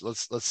Josh,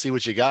 let's see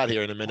what you got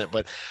here in a minute.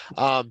 But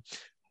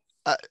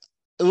it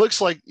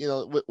looks like,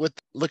 with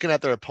looking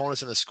at their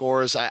opponents and the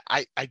scores,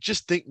 I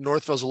just think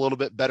Northville's a little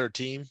bit better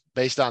team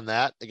based on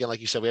that. Again,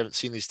 like you said, we haven't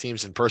seen these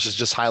teams in person,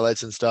 just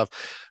highlights and stuff.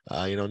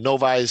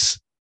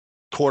 Novi's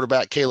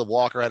quarterback Caleb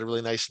Walker had a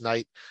really nice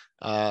night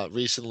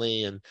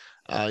recently, and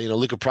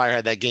Luca Pryor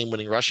had that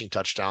game-winning rushing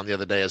touchdown the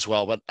other day as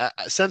well. But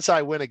since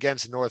I went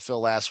against Northville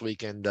last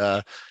week and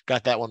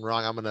got that one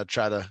wrong, I'm going to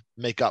try to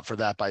make up for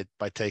that by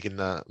taking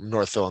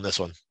Northville in this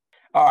one.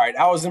 All right,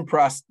 I was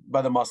impressed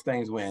by the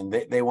Mustangs win.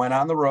 They went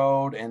on the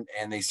road and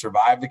they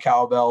survived the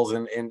Cowbells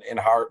in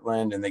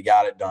Heartland, and they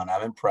got it done.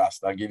 I'm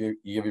impressed. I'll give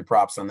you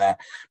props on that.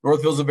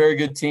 Northville's a very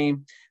good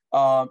team.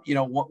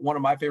 One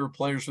of my favorite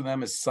players for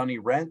them is Sonny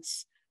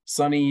Rentz.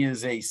 Sonny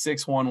is a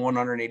 6'1",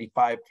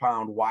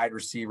 185-pound wide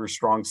receiver,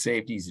 strong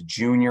safety. He's a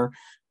junior.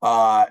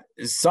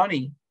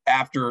 Sonny,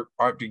 after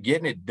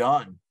getting it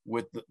done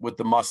with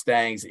the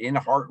Mustangs in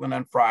Heartland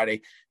on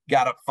Friday,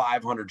 got up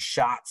 500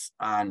 shots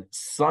on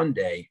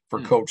Sunday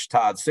for Coach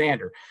Todd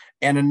Sander.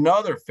 And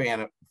another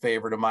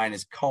favorite of mine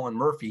is Cullen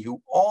Murphy,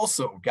 who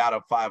also got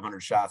up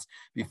 500 shots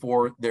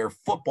before their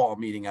football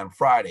meeting on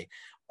Friday.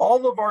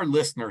 All of our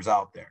listeners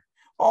out there,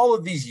 all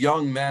of these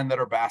young men that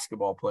are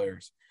basketball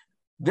players,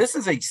 this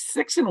is a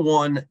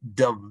 6-1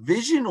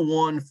 Division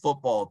I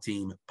football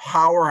team,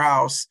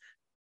 powerhouse,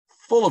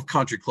 full of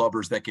country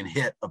clubbers that can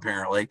hit,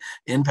 apparently,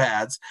 in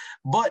pads.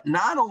 But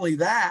not only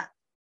that,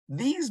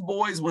 these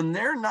boys, when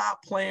they're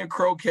not playing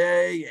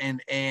croquet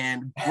and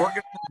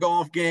working the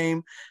golf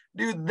game,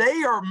 dude,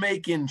 they are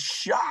making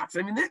shots.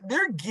 I mean,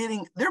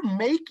 getting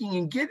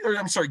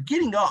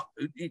up.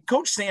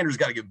 Coach Sanders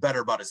got to get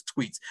better about his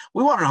tweets.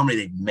 We want to know how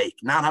many they make,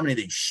 not how many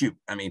they shoot.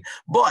 I mean,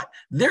 but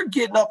they're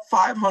getting up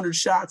 500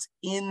 shots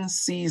in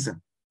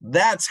season.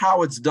 That's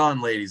how it's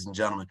done, ladies and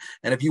gentlemen.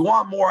 And if you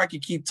want more, I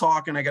could keep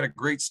talking. I got a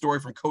great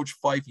story from Coach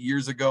Fife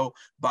years ago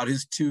about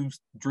his two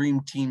dream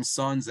team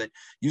sons that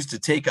used to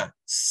take a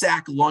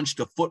sack lunch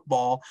to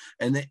football,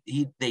 and they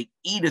eat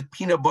a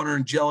peanut butter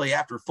and jelly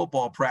after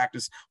football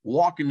practice,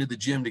 walk into the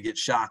gym to get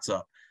shots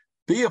up.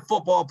 Be a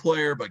football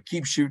player, but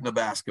keep shooting the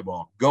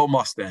basketball. Go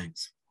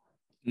Mustangs.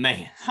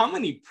 Man, how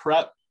many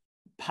prep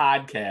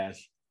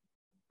podcasts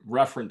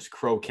reference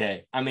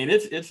croquet? I mean,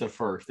 it's a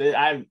first.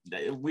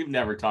 We've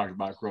never talked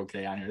about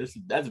croquet on here.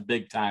 That's a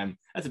big time.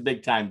 That's a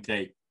big time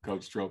take,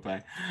 Coach Trope.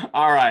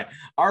 All right,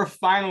 our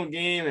final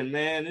game, and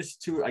man, this is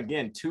two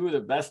of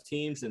the best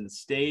teams in the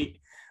state.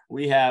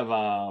 We have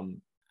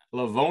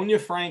Livonia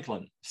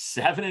Franklin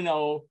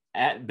 7-0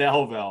 at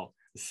Belleville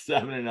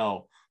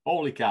 7-0.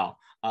 Holy cow!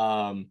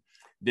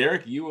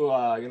 Derek, you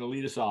are going to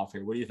lead us off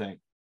here. What do you think?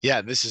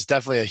 Yeah, this is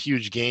definitely a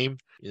huge game.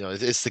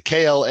 It's the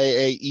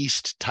KLAA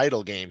East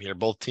title game here.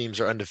 Both teams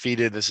are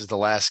undefeated. This is the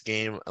last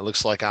game, it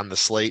looks like, on the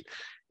slate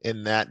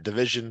in that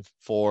division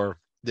for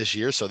this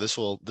year. So this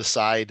will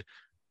decide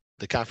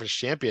the conference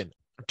champion.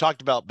 I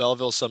talked about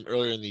Belleville some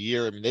earlier in the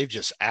year. I mean, they've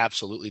just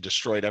absolutely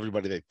destroyed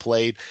everybody they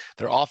played.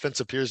 Their offense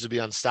appears to be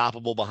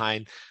unstoppable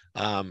behind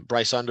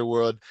Bryce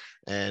Underwood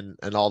and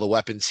all the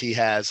weapons he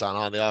has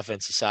on the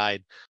offensive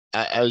side.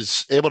 I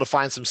was able to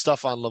find some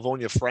stuff on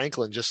Livonia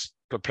Franklin just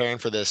preparing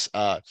for this.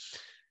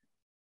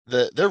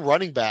 Their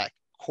running back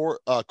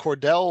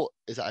Cordell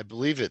is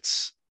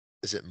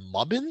it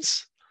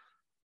Mubbins?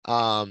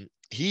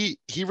 He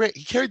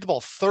carried the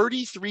ball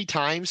 33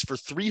 times for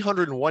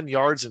 301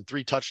 yards and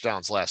 3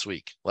 touchdowns last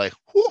week. Like,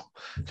 whew,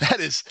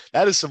 that is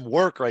some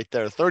work right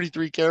there.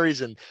 33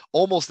 carries and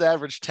almost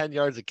averaged 10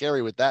 yards a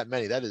carry with that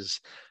many. That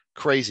is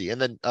crazy.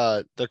 And then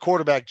their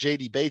quarterback,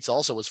 J.D. Bates,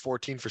 also was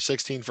 14 for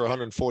 16 for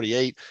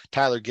 148.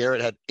 Tyler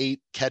Garrett had 8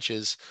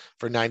 catches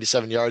for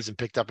 97 yards and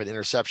picked up an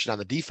interception on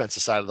the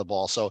defensive side of the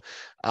ball. So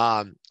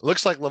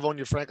looks like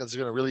Livonia Franklin's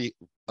going to really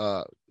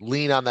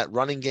lean on that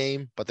running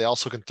game, but they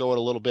also can throw it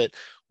a little bit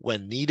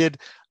when needed.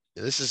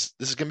 This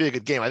is going to be a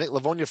good game. I think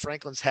Livonia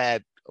Franklin's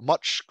had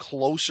much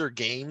closer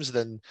games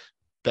than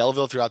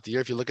Belleville throughout the year.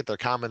 If you look at their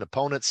common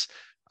opponents,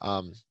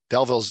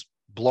 Belleville's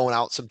blown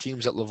out some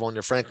teams that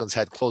Livonia Franklin's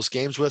had close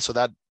games with, so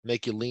that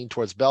make you lean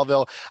towards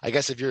Belleville. I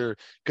guess if you're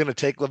going to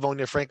take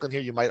Livonia Franklin here,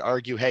 you might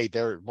argue, hey,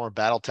 they're more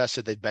battle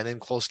tested. They've been in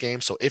close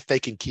games. So if they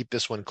can keep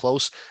this one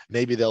close,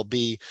 maybe they'll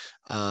be,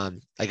 I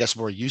guess,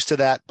 more used to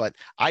that. But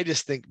I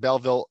just think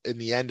Belleville in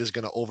the end is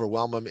going to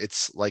overwhelm them.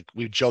 It's like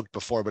we've joked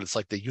before, but it's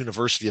like the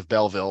University of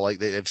Belleville. Like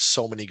they have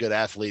so many good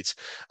athletes.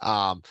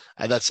 And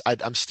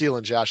I'm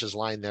stealing Josh's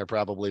line there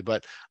probably,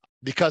 but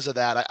because of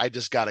that, I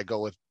just got to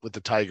go with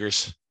the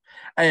Tigers.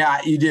 Yeah,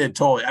 you did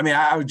totally. I mean,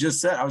 I was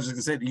just going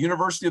to say the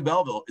University of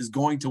Belleville is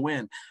going to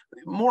win.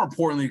 More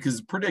importantly,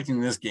 because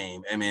predicting this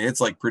game, I mean, it's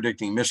like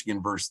predicting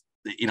Michigan versus,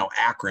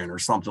 Akron or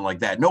something like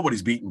that.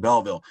 Nobody's beaten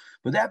Belleville.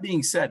 But that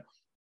being said,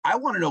 I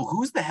want to know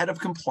who's the head of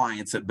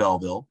compliance at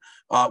Belleville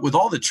with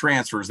all the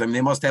transfers. I mean,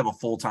 they must have a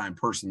full-time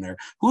person there.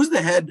 Who's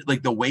the head,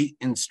 like the weight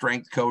and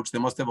strength coach? They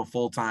must have a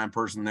full-time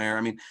person there.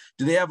 I mean,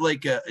 do they have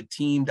like a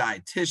team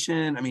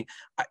dietitian? I mean,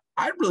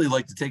 I'd really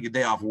like to take a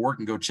day off of work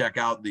and go check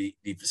out the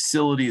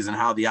facilities and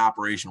how the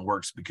operation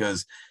works,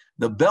 because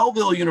the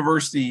Belleville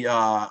University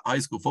high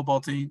school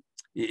football team,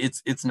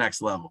 it's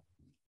next level.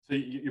 So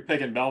you're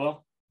picking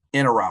Belleville?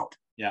 In a route.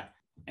 Yeah.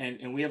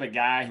 And we have a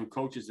guy who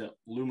coaches at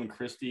Lumen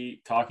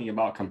Christi talking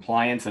about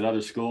compliance at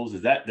other schools.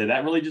 Did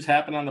that really just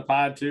happen on the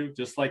pod too?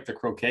 Just like the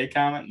croquet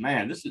comment?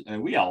 Man,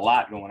 we got a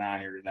lot going on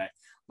here tonight.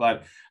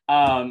 But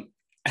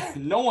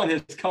no one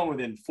has come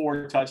within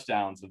 4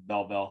 touchdowns of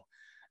Belleville.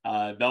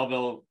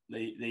 Belleville,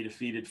 they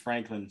defeated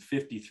Franklin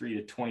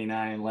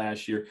 53-29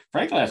 last year.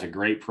 Franklin has a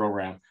great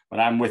program, but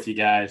I'm with you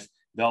guys.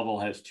 Belleville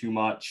has too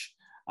much.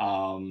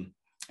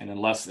 And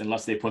unless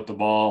they put the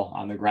ball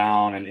on the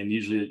ground, and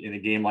usually in a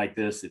game like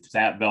this, it's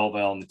at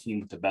Belleville and the team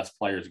with the best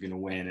players is going to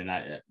win. And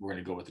we're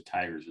going to go with the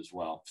Tigers as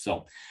well.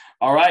 So,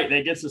 all right,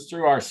 that gets us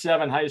through our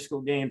 7 high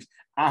school games.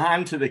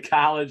 On to the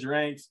college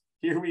ranks.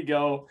 Here we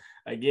go.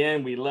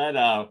 Again, we let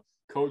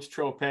Coach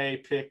Trope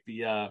pick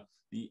the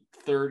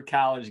 3rd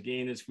college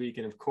game this week.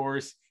 And of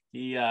course,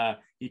 he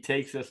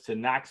takes us to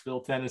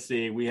Knoxville,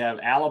 Tennessee. We have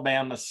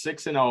Alabama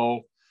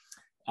 6-0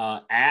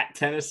 at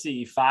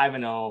Tennessee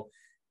 5-0.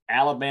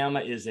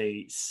 Alabama is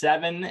a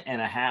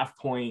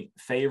 7.5-point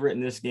favorite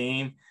in this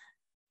game.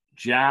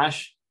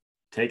 Josh,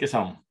 take us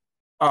home.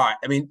 All right.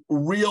 I mean,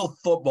 real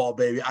football,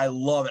 baby. I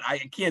love it. I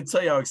can't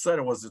tell you how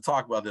excited I was to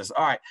talk about this.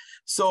 All right.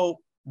 So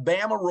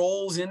Bama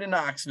rolls into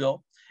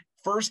Knoxville.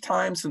 First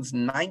time since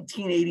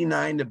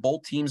 1989 that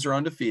both teams are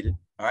undefeated.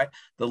 All right.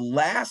 The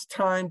last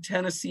time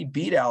Tennessee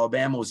beat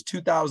Alabama was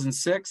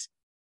 2006,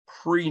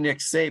 pre-Nick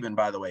Saban,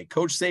 by the way.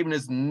 Coach Saban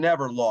has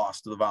never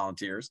lost to the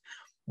Volunteers.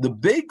 The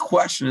big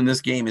question in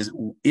this game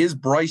is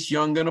Bryce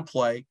Young going to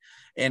play,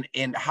 and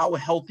how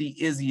healthy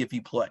is he if he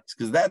plays?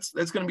 Because that's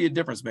going to be a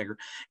difference maker.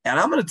 And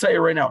I'm going to tell you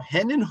right now,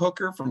 Hendon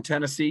Hooker from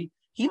Tennessee,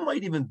 he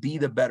might even be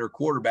the better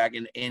quarterback,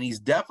 and he's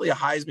definitely a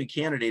Heisman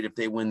candidate if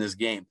they win this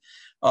game.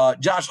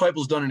 Josh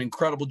Heupel's done an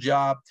incredible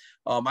job.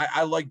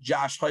 I like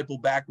Josh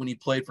Heupel back when he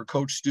played for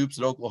Coach Stoops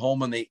at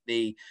Oklahoma, and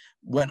they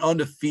went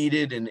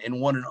undefeated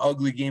and won an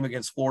ugly game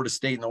against Florida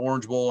State in the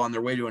Orange Bowl on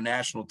their way to a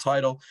national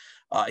title.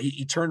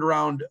 He turned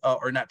around,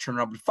 or not turned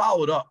around, but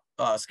followed up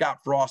Scott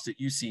Frost at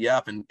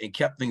UCF and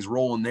kept things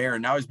rolling there.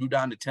 And now he's moved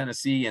on to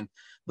Tennessee, and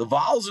the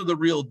Vols are the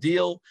real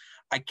deal.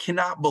 I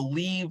cannot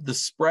believe the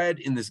spread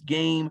in this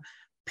game.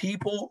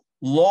 People,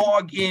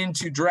 log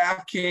into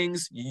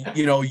DraftKings,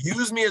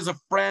 use me as a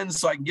friend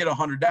so I can get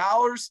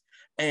 $100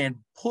 and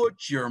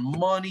put your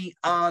money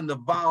on the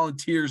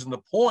Volunteers and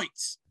the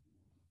points.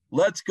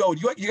 Let's go.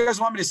 You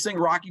guys want me to sing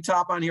Rocky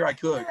Top on here? I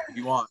could if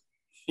you want.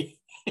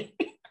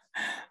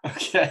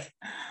 Okay.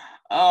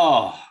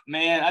 Oh,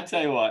 man, I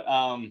tell you what.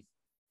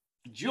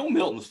 Joe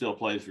Milton still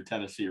plays for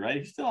Tennessee, right?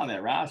 He's still on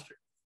that roster.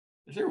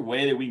 Is there a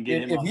way that we can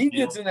get him? If he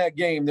gets in that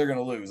game, they're going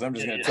to lose. I'm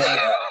just going to tell you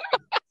that.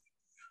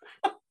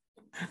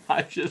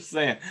 I'm just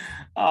saying.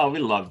 Oh, we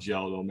love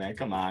Joe though, man.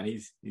 Come on,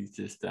 he's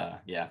just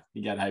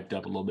he got hyped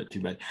up a little bit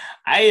too much.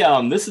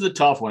 This is a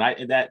tough one.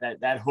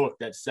 That hook,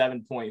 that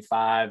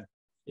 7.5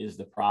 is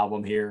the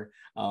problem here.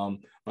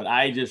 But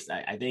I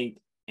think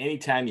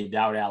anytime you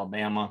doubt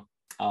Alabama,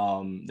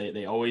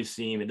 they always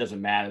seem, it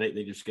doesn't matter.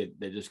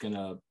 They're just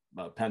gonna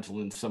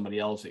pencil in somebody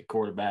else at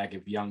quarterback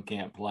if Young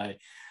can't play.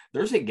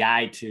 There's a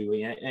guy too.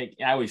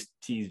 I always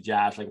tease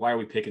Josh, like, why are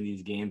we picking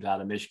these games out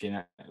of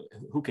Michigan?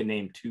 Who can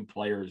name 2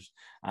 players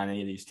on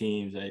any of these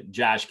teams?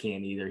 Josh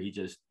can't either. He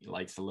just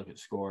likes to look at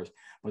scores.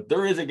 But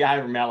there is a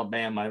guy from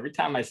Alabama. Every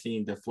time I see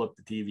him to flip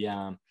the TV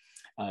on,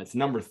 It's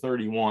number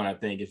 31, I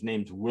think. His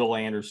name's Will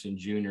Anderson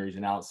Jr. He's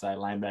an outside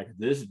linebacker.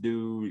 This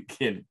dude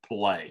can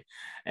play.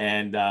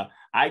 And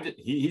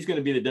he's going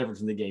to be the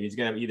difference in the game. He's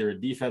going to have either a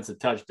defensive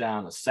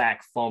touchdown, a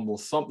sack, fumble.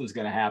 Something's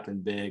going to happen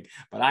big.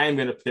 But I am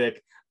going to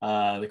pick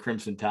the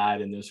Crimson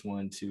Tide in this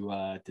one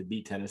to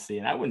beat Tennessee.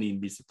 And I wouldn't even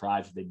be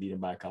surprised if they beat him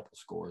by a couple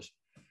scores.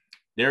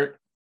 Derek?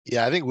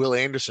 Yeah, I think Will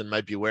Anderson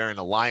might be wearing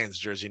a Lions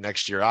jersey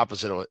next year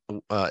opposite of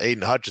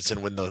Aiden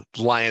Hutchinson when the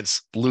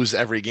Lions lose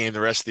every game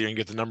the rest of the year and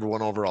get the number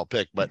 1 overall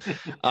pick. But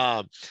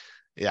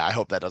yeah, I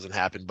hope that doesn't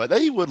happen. But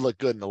he would look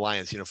good in the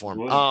Lions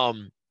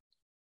uniform.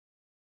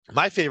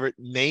 My favorite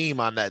name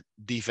on that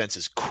defense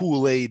is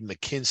Kool-Aid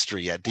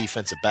McKinstry at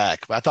defensive back.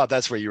 I thought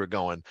that's where you were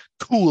going.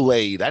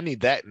 Kool-Aid. I need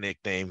that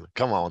nickname.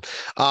 Come on.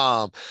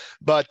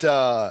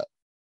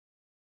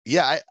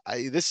 Yeah,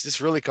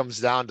 this really comes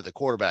down to the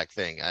quarterback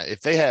thing.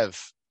 If they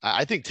have,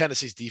 I think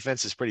Tennessee's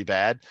defense is pretty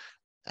bad.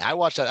 I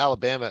watched that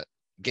Alabama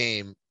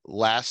game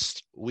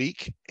last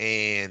week,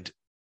 and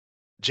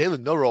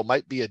Jalen Milroe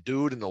might be a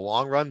dude in the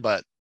long run,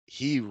 but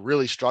he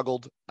really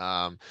struggled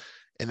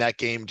in that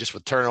game just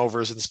with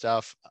turnovers and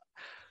stuff.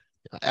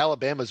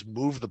 Alabama's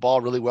moved the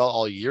ball really well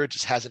all year. It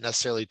just hasn't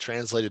necessarily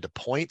translated to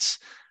points.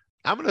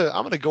 I'm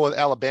gonna go with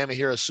Alabama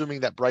here,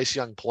 assuming that Bryce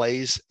Young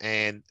plays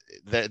and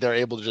they're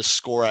able to just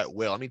score at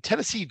will. I mean,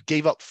 Tennessee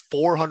gave up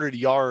 400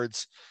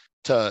 yards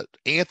to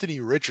Anthony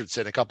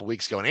Richardson a couple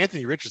weeks ago, and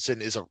Anthony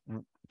Richardson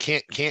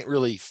can't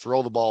really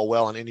throw the ball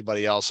well on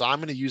anybody else. So I'm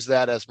going to use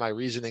that as my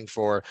reasoning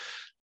for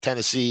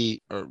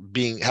Tennessee or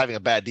having a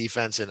bad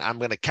defense, and I'm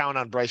going to count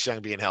on Bryce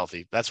Young being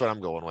healthy. That's what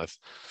I'm going with.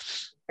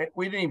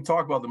 We didn't even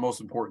talk about the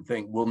most important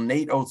thing. Will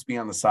Nate Oates be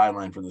on the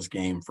sideline for this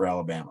game for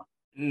Alabama?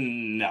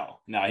 No,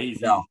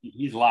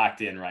 he's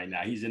locked in right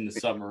now. He's in the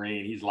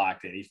submarine. He's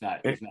locked in. He's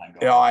not going.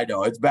 Yeah, I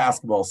know. It's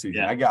basketball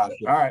season. Yeah, I got it.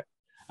 All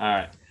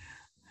right.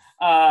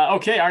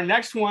 Okay, our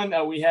next one,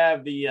 we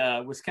have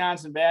the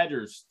Wisconsin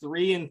Badgers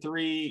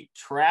 3-3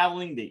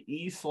 traveling to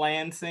East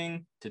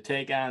Lansing to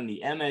take on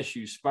the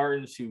MSU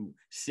Spartans, who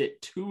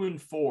sit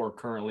 2-4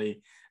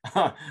 currently.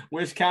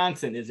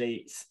 Wisconsin is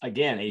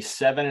again a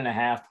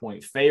 7.5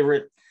 point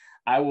favorite.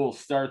 I will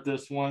start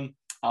this one.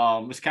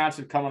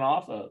 Wisconsin coming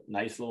off a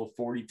nice little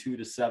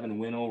 42-7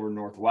 win over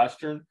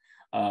Northwestern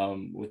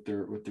with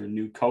their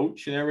new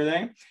coach and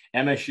everything.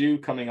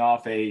 MSU coming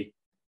off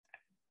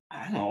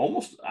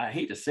I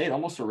hate to say it,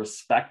 almost a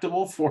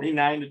respectable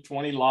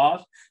 49-20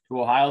 loss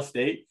to Ohio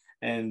State.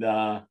 And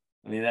I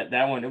mean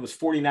that one, it was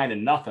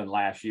 49-0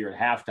 last year at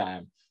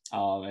halftime.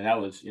 And that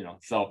was,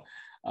 so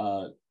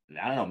I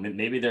don't know,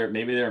 maybe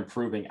they're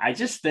improving. I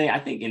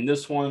think in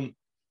this one,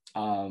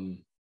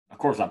 of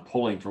course I'm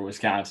pulling for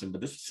Wisconsin,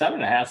 but this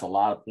 7.5 is a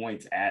lot of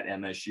points at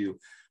MSU.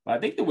 But I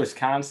think the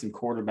Wisconsin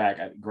quarterback,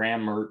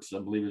 Graham Mertz, I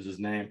believe is his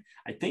name,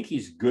 I think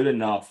he's good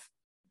enough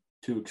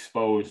to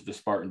expose the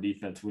Spartan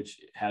defense, which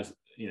has,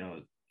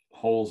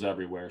 holes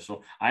everywhere.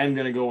 So I am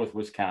going to go with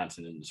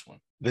Wisconsin in this one.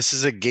 This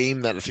is a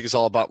game that I think is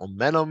all about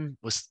momentum.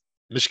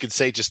 Michigan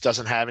State just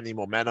doesn't have any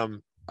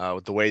momentum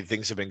with the way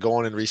things have been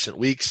going in recent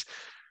weeks.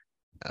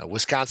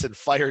 Wisconsin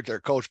fired their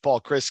coach, Paul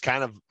Chryst.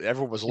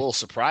 Everyone was a little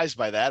surprised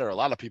by that, or a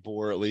lot of people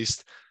were at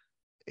least.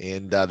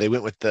 And they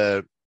went with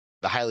the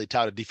highly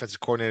touted defensive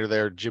coordinator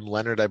there, Jim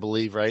Leonard, I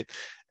believe, right?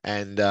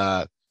 And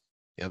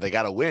they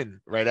got to win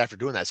right after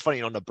doing that. It's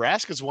funny,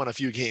 Nebraska's won a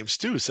few games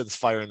too since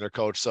firing their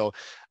coach, so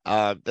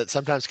that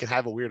sometimes can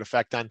have a weird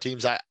effect on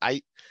teams.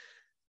 I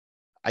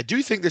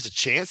do think there's a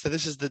chance that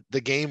this is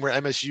the game where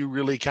MSU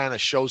really kind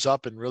of shows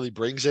up and really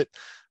brings it,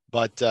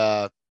 but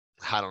I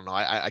don't know.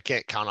 I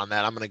can't count on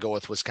that. I'm going to go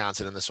with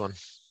Wisconsin in this one.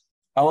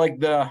 I like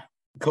the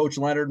Coach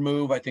Leonard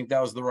move. I think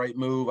that was the right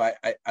move.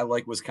 I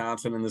like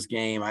Wisconsin in this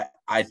game.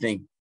 I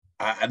think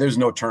there's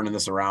no turning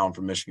this around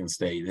for Michigan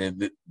State.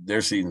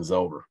 Their season's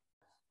over.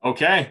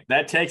 Okay,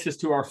 that takes us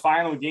to our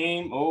final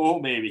game.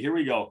 Oh, baby. Here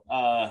we go.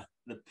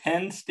 The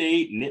Penn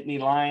State Nittany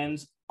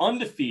Lions,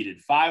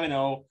 undefeated,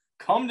 5-0,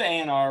 come to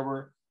Ann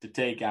Arbor to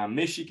take on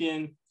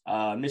Michigan.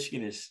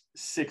 Michigan is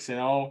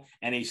 6-0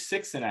 and a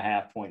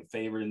 6.5 point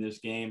favorite in this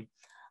game.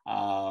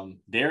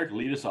 Derek,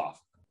 lead us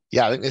off.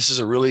 Yeah, I think this is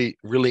a really,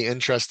 really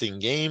interesting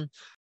game.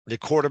 The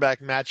quarterback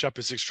matchup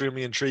is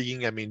extremely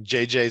intriguing. I mean,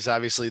 JJ is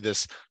obviously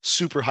this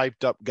super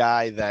hyped up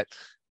guy that,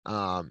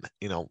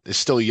 is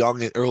still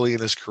young and early in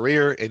his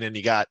career. And then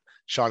you got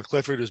Sean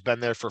Clifford, who's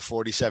been there for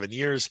 47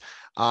 years.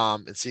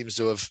 It seems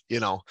to have,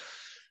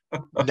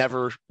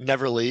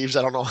 never leaves.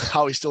 I don't know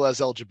how he still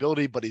has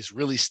eligibility, but he's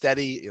really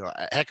steady.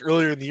 Heck,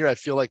 earlier in the year, I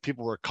feel like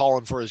people were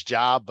calling for his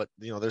job, but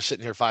they're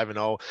sitting here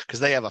 5-0 because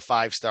they have a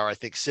 5-star, I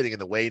think, sitting in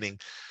the waiting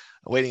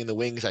in the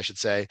wings, I should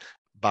say,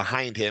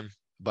 behind him.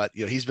 But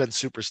he's been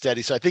super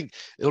steady. So I think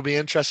it'll be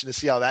interesting to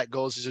see how that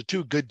goes. These are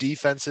two good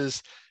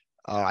defenses.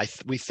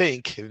 We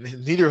think, and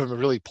neither of them have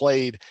really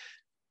played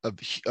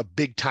a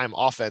big time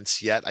offense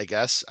yet, I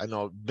guess. I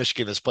know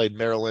Michigan has played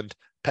Maryland.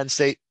 Penn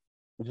State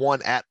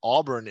won at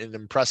Auburn in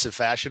impressive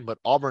fashion, but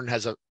Auburn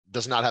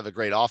does not have a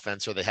great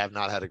offense, or they have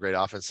not had a great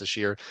offense this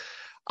year.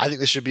 I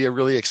think this should be a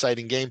really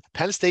exciting game.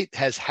 Penn State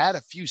has had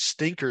a few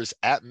stinkers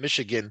at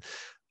Michigan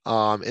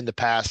in the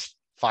past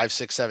 5,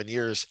 6, 7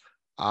 years.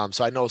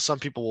 So I know some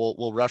people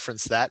will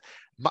reference that.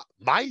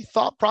 My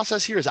thought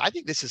process here is I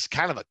think this is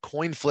kind of a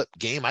coin flip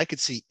game. I could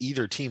see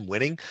either team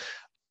winning.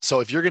 So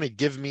if you're going to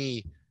give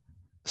me,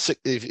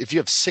 if you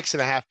have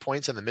 6.5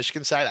 points on the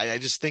Michigan side, I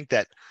just think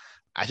that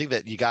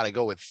you got to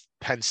go with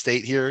Penn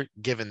State here.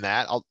 Given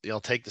that, I'll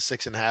take the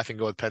 6.5 and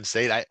go with Penn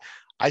State.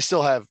 I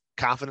still have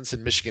confidence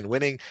in Michigan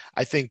winning.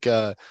 I think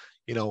they're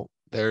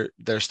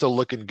still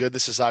looking good.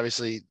 This is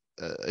obviously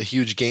a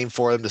huge game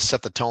for them to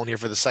set the tone here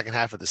for the second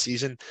half of the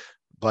season.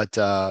 But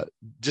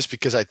just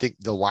because I think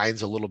the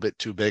line's a little bit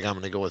too big, I'm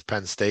going to go with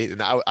Penn State.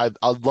 And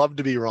I'd love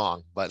to be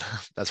wrong, but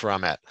that's where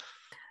I'm at.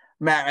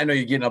 Matt, I know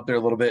you're getting up there a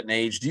little bit in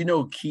age. Do you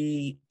know who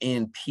Key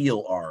and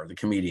Peele are, the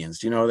comedians?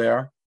 Do you know who they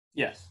are?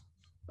 Yes.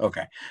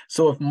 Okay.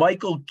 So if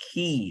Michael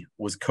Key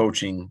was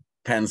coaching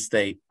Penn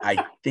State,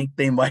 I think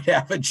they might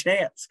have a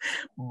chance.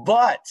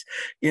 But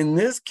in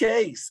this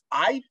case,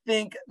 I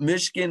think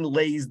Michigan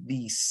lays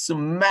the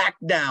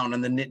smackdown on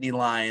the Nittany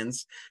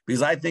Lions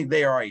because I think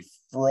they are a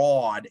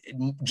fraud,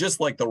 just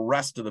like the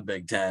rest of the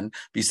Big Ten,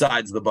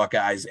 besides the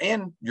Buckeyes,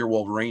 and your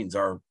Wolverines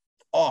are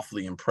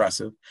awfully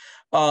impressive.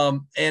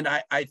 And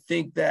I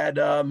think that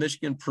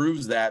Michigan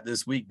proves that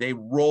this week. They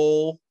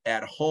roll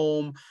at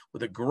home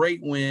with a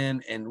great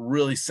win and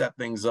really set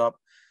things up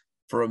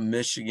for a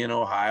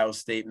Michigan-Ohio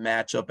State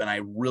matchup. And I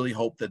really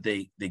hope that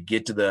they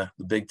get to the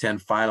Big Ten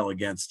final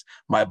against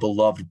my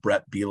beloved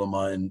Brett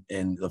Bielema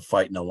and the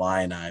Fighting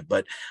Illini.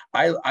 But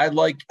I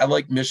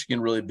like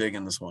Michigan really big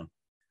in this one.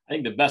 I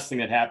think the best thing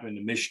that happened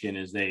to Michigan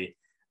is they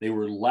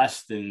were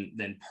less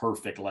than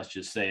perfect, let's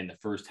just say, in the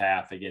first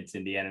half against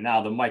Indiana.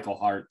 Now, the Michael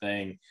Hart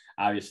thing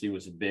obviously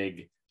was a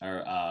big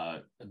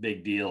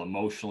deal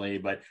emotionally,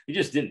 but he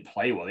just didn't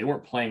play well. They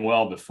weren't playing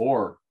well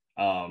before,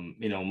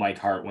 Mike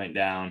Hart went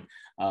down.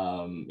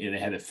 They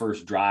had the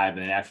first drive,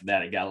 and then after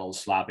that, it got a little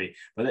sloppy.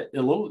 But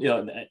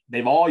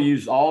they've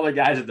all the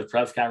guys at the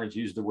press conference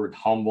used the word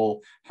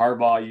humble.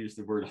 Harbaugh used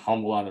the word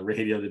humble on the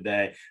radio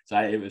today. So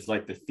it was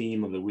like the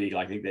theme of the week.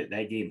 I think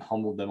that game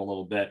humbled them a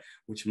little bit,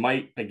 which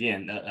might,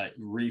 again,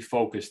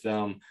 refocus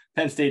them.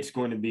 Penn State's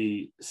going to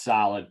be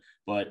solid,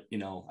 but,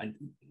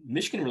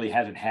 Michigan really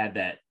hasn't had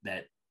that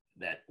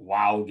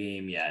wow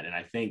game yet. And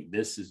I think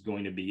this is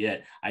going to be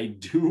it. I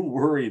do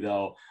worry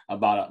though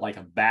about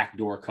a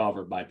backdoor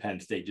cover by Penn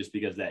State, just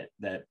because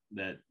that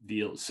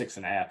deal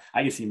 6.5.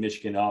 I can see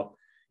Michigan up,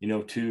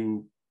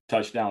 2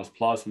 touchdowns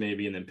plus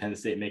maybe, and then Penn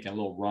State making a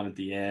little run at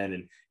the end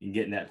and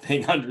getting that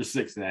thing under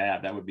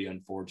 6.5. That would be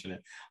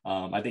unfortunate.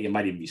 I think it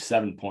might even be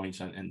 7 points,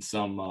 and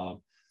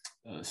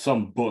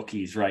some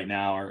bookies right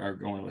now are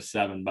going with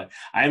 7, but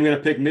I am going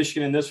to pick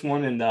Michigan in this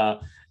one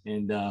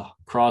and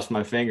cross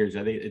my fingers.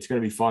 I think it's going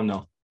to be fun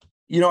though.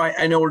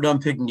 I know we're done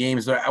picking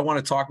games, but I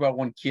want to talk about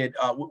one kid.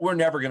 We're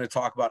never going to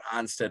talk about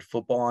Onstead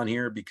football on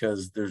here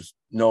because there's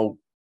no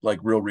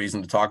real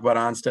reason to talk about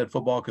Onstead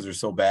football because they're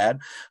so bad.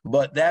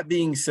 But that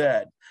being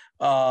said,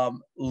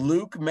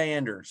 Luke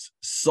Manders,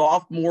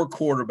 sophomore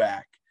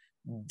quarterback,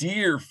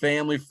 dear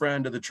family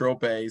friend of the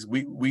Tropes.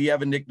 We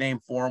have a nickname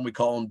for him. We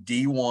call him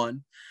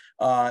D1.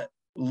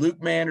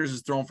 Luke Manders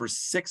has thrown for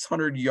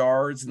 600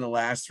 yards in the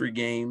last 3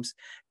 games,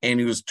 and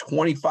he was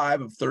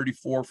 25 of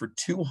 34 for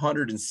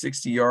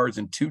 260 yards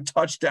and 2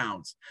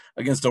 touchdowns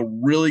against a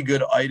really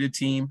good Ida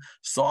team,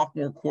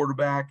 sophomore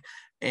quarterback.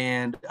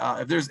 And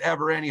if there's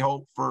ever any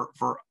hope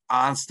for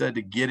Onstead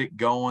to get it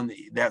going,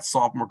 that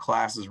sophomore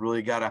class has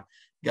really got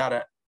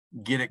to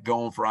get it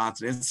going for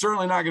Onstead. It's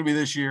certainly not going to be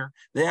this year.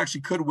 They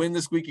actually could win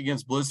this week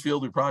against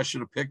Blissfield. We probably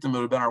should have picked them. It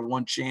would have been our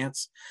one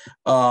chance.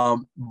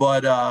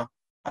 But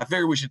I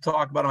figured we should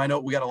talk about them. I know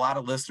we got a lot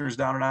of listeners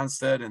down at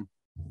Onstead,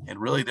 and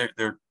really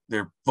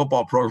their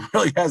football program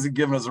really hasn't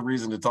given us a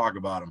reason to talk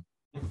about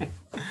them.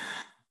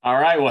 All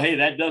right. Well, hey,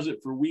 that does it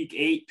for week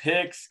 8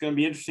 picks. It's going to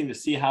be interesting to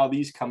see how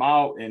these come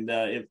out, and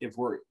if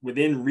we're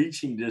within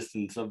reaching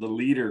distance of the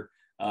leader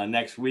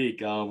next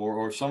week,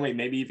 or somebody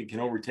maybe even can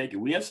overtake it.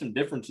 We have some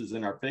differences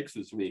in our picks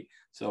this week,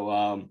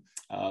 so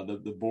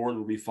the board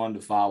will be fun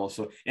to follow.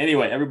 So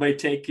anyway, everybody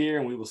take care,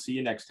 and we will see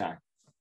you next time.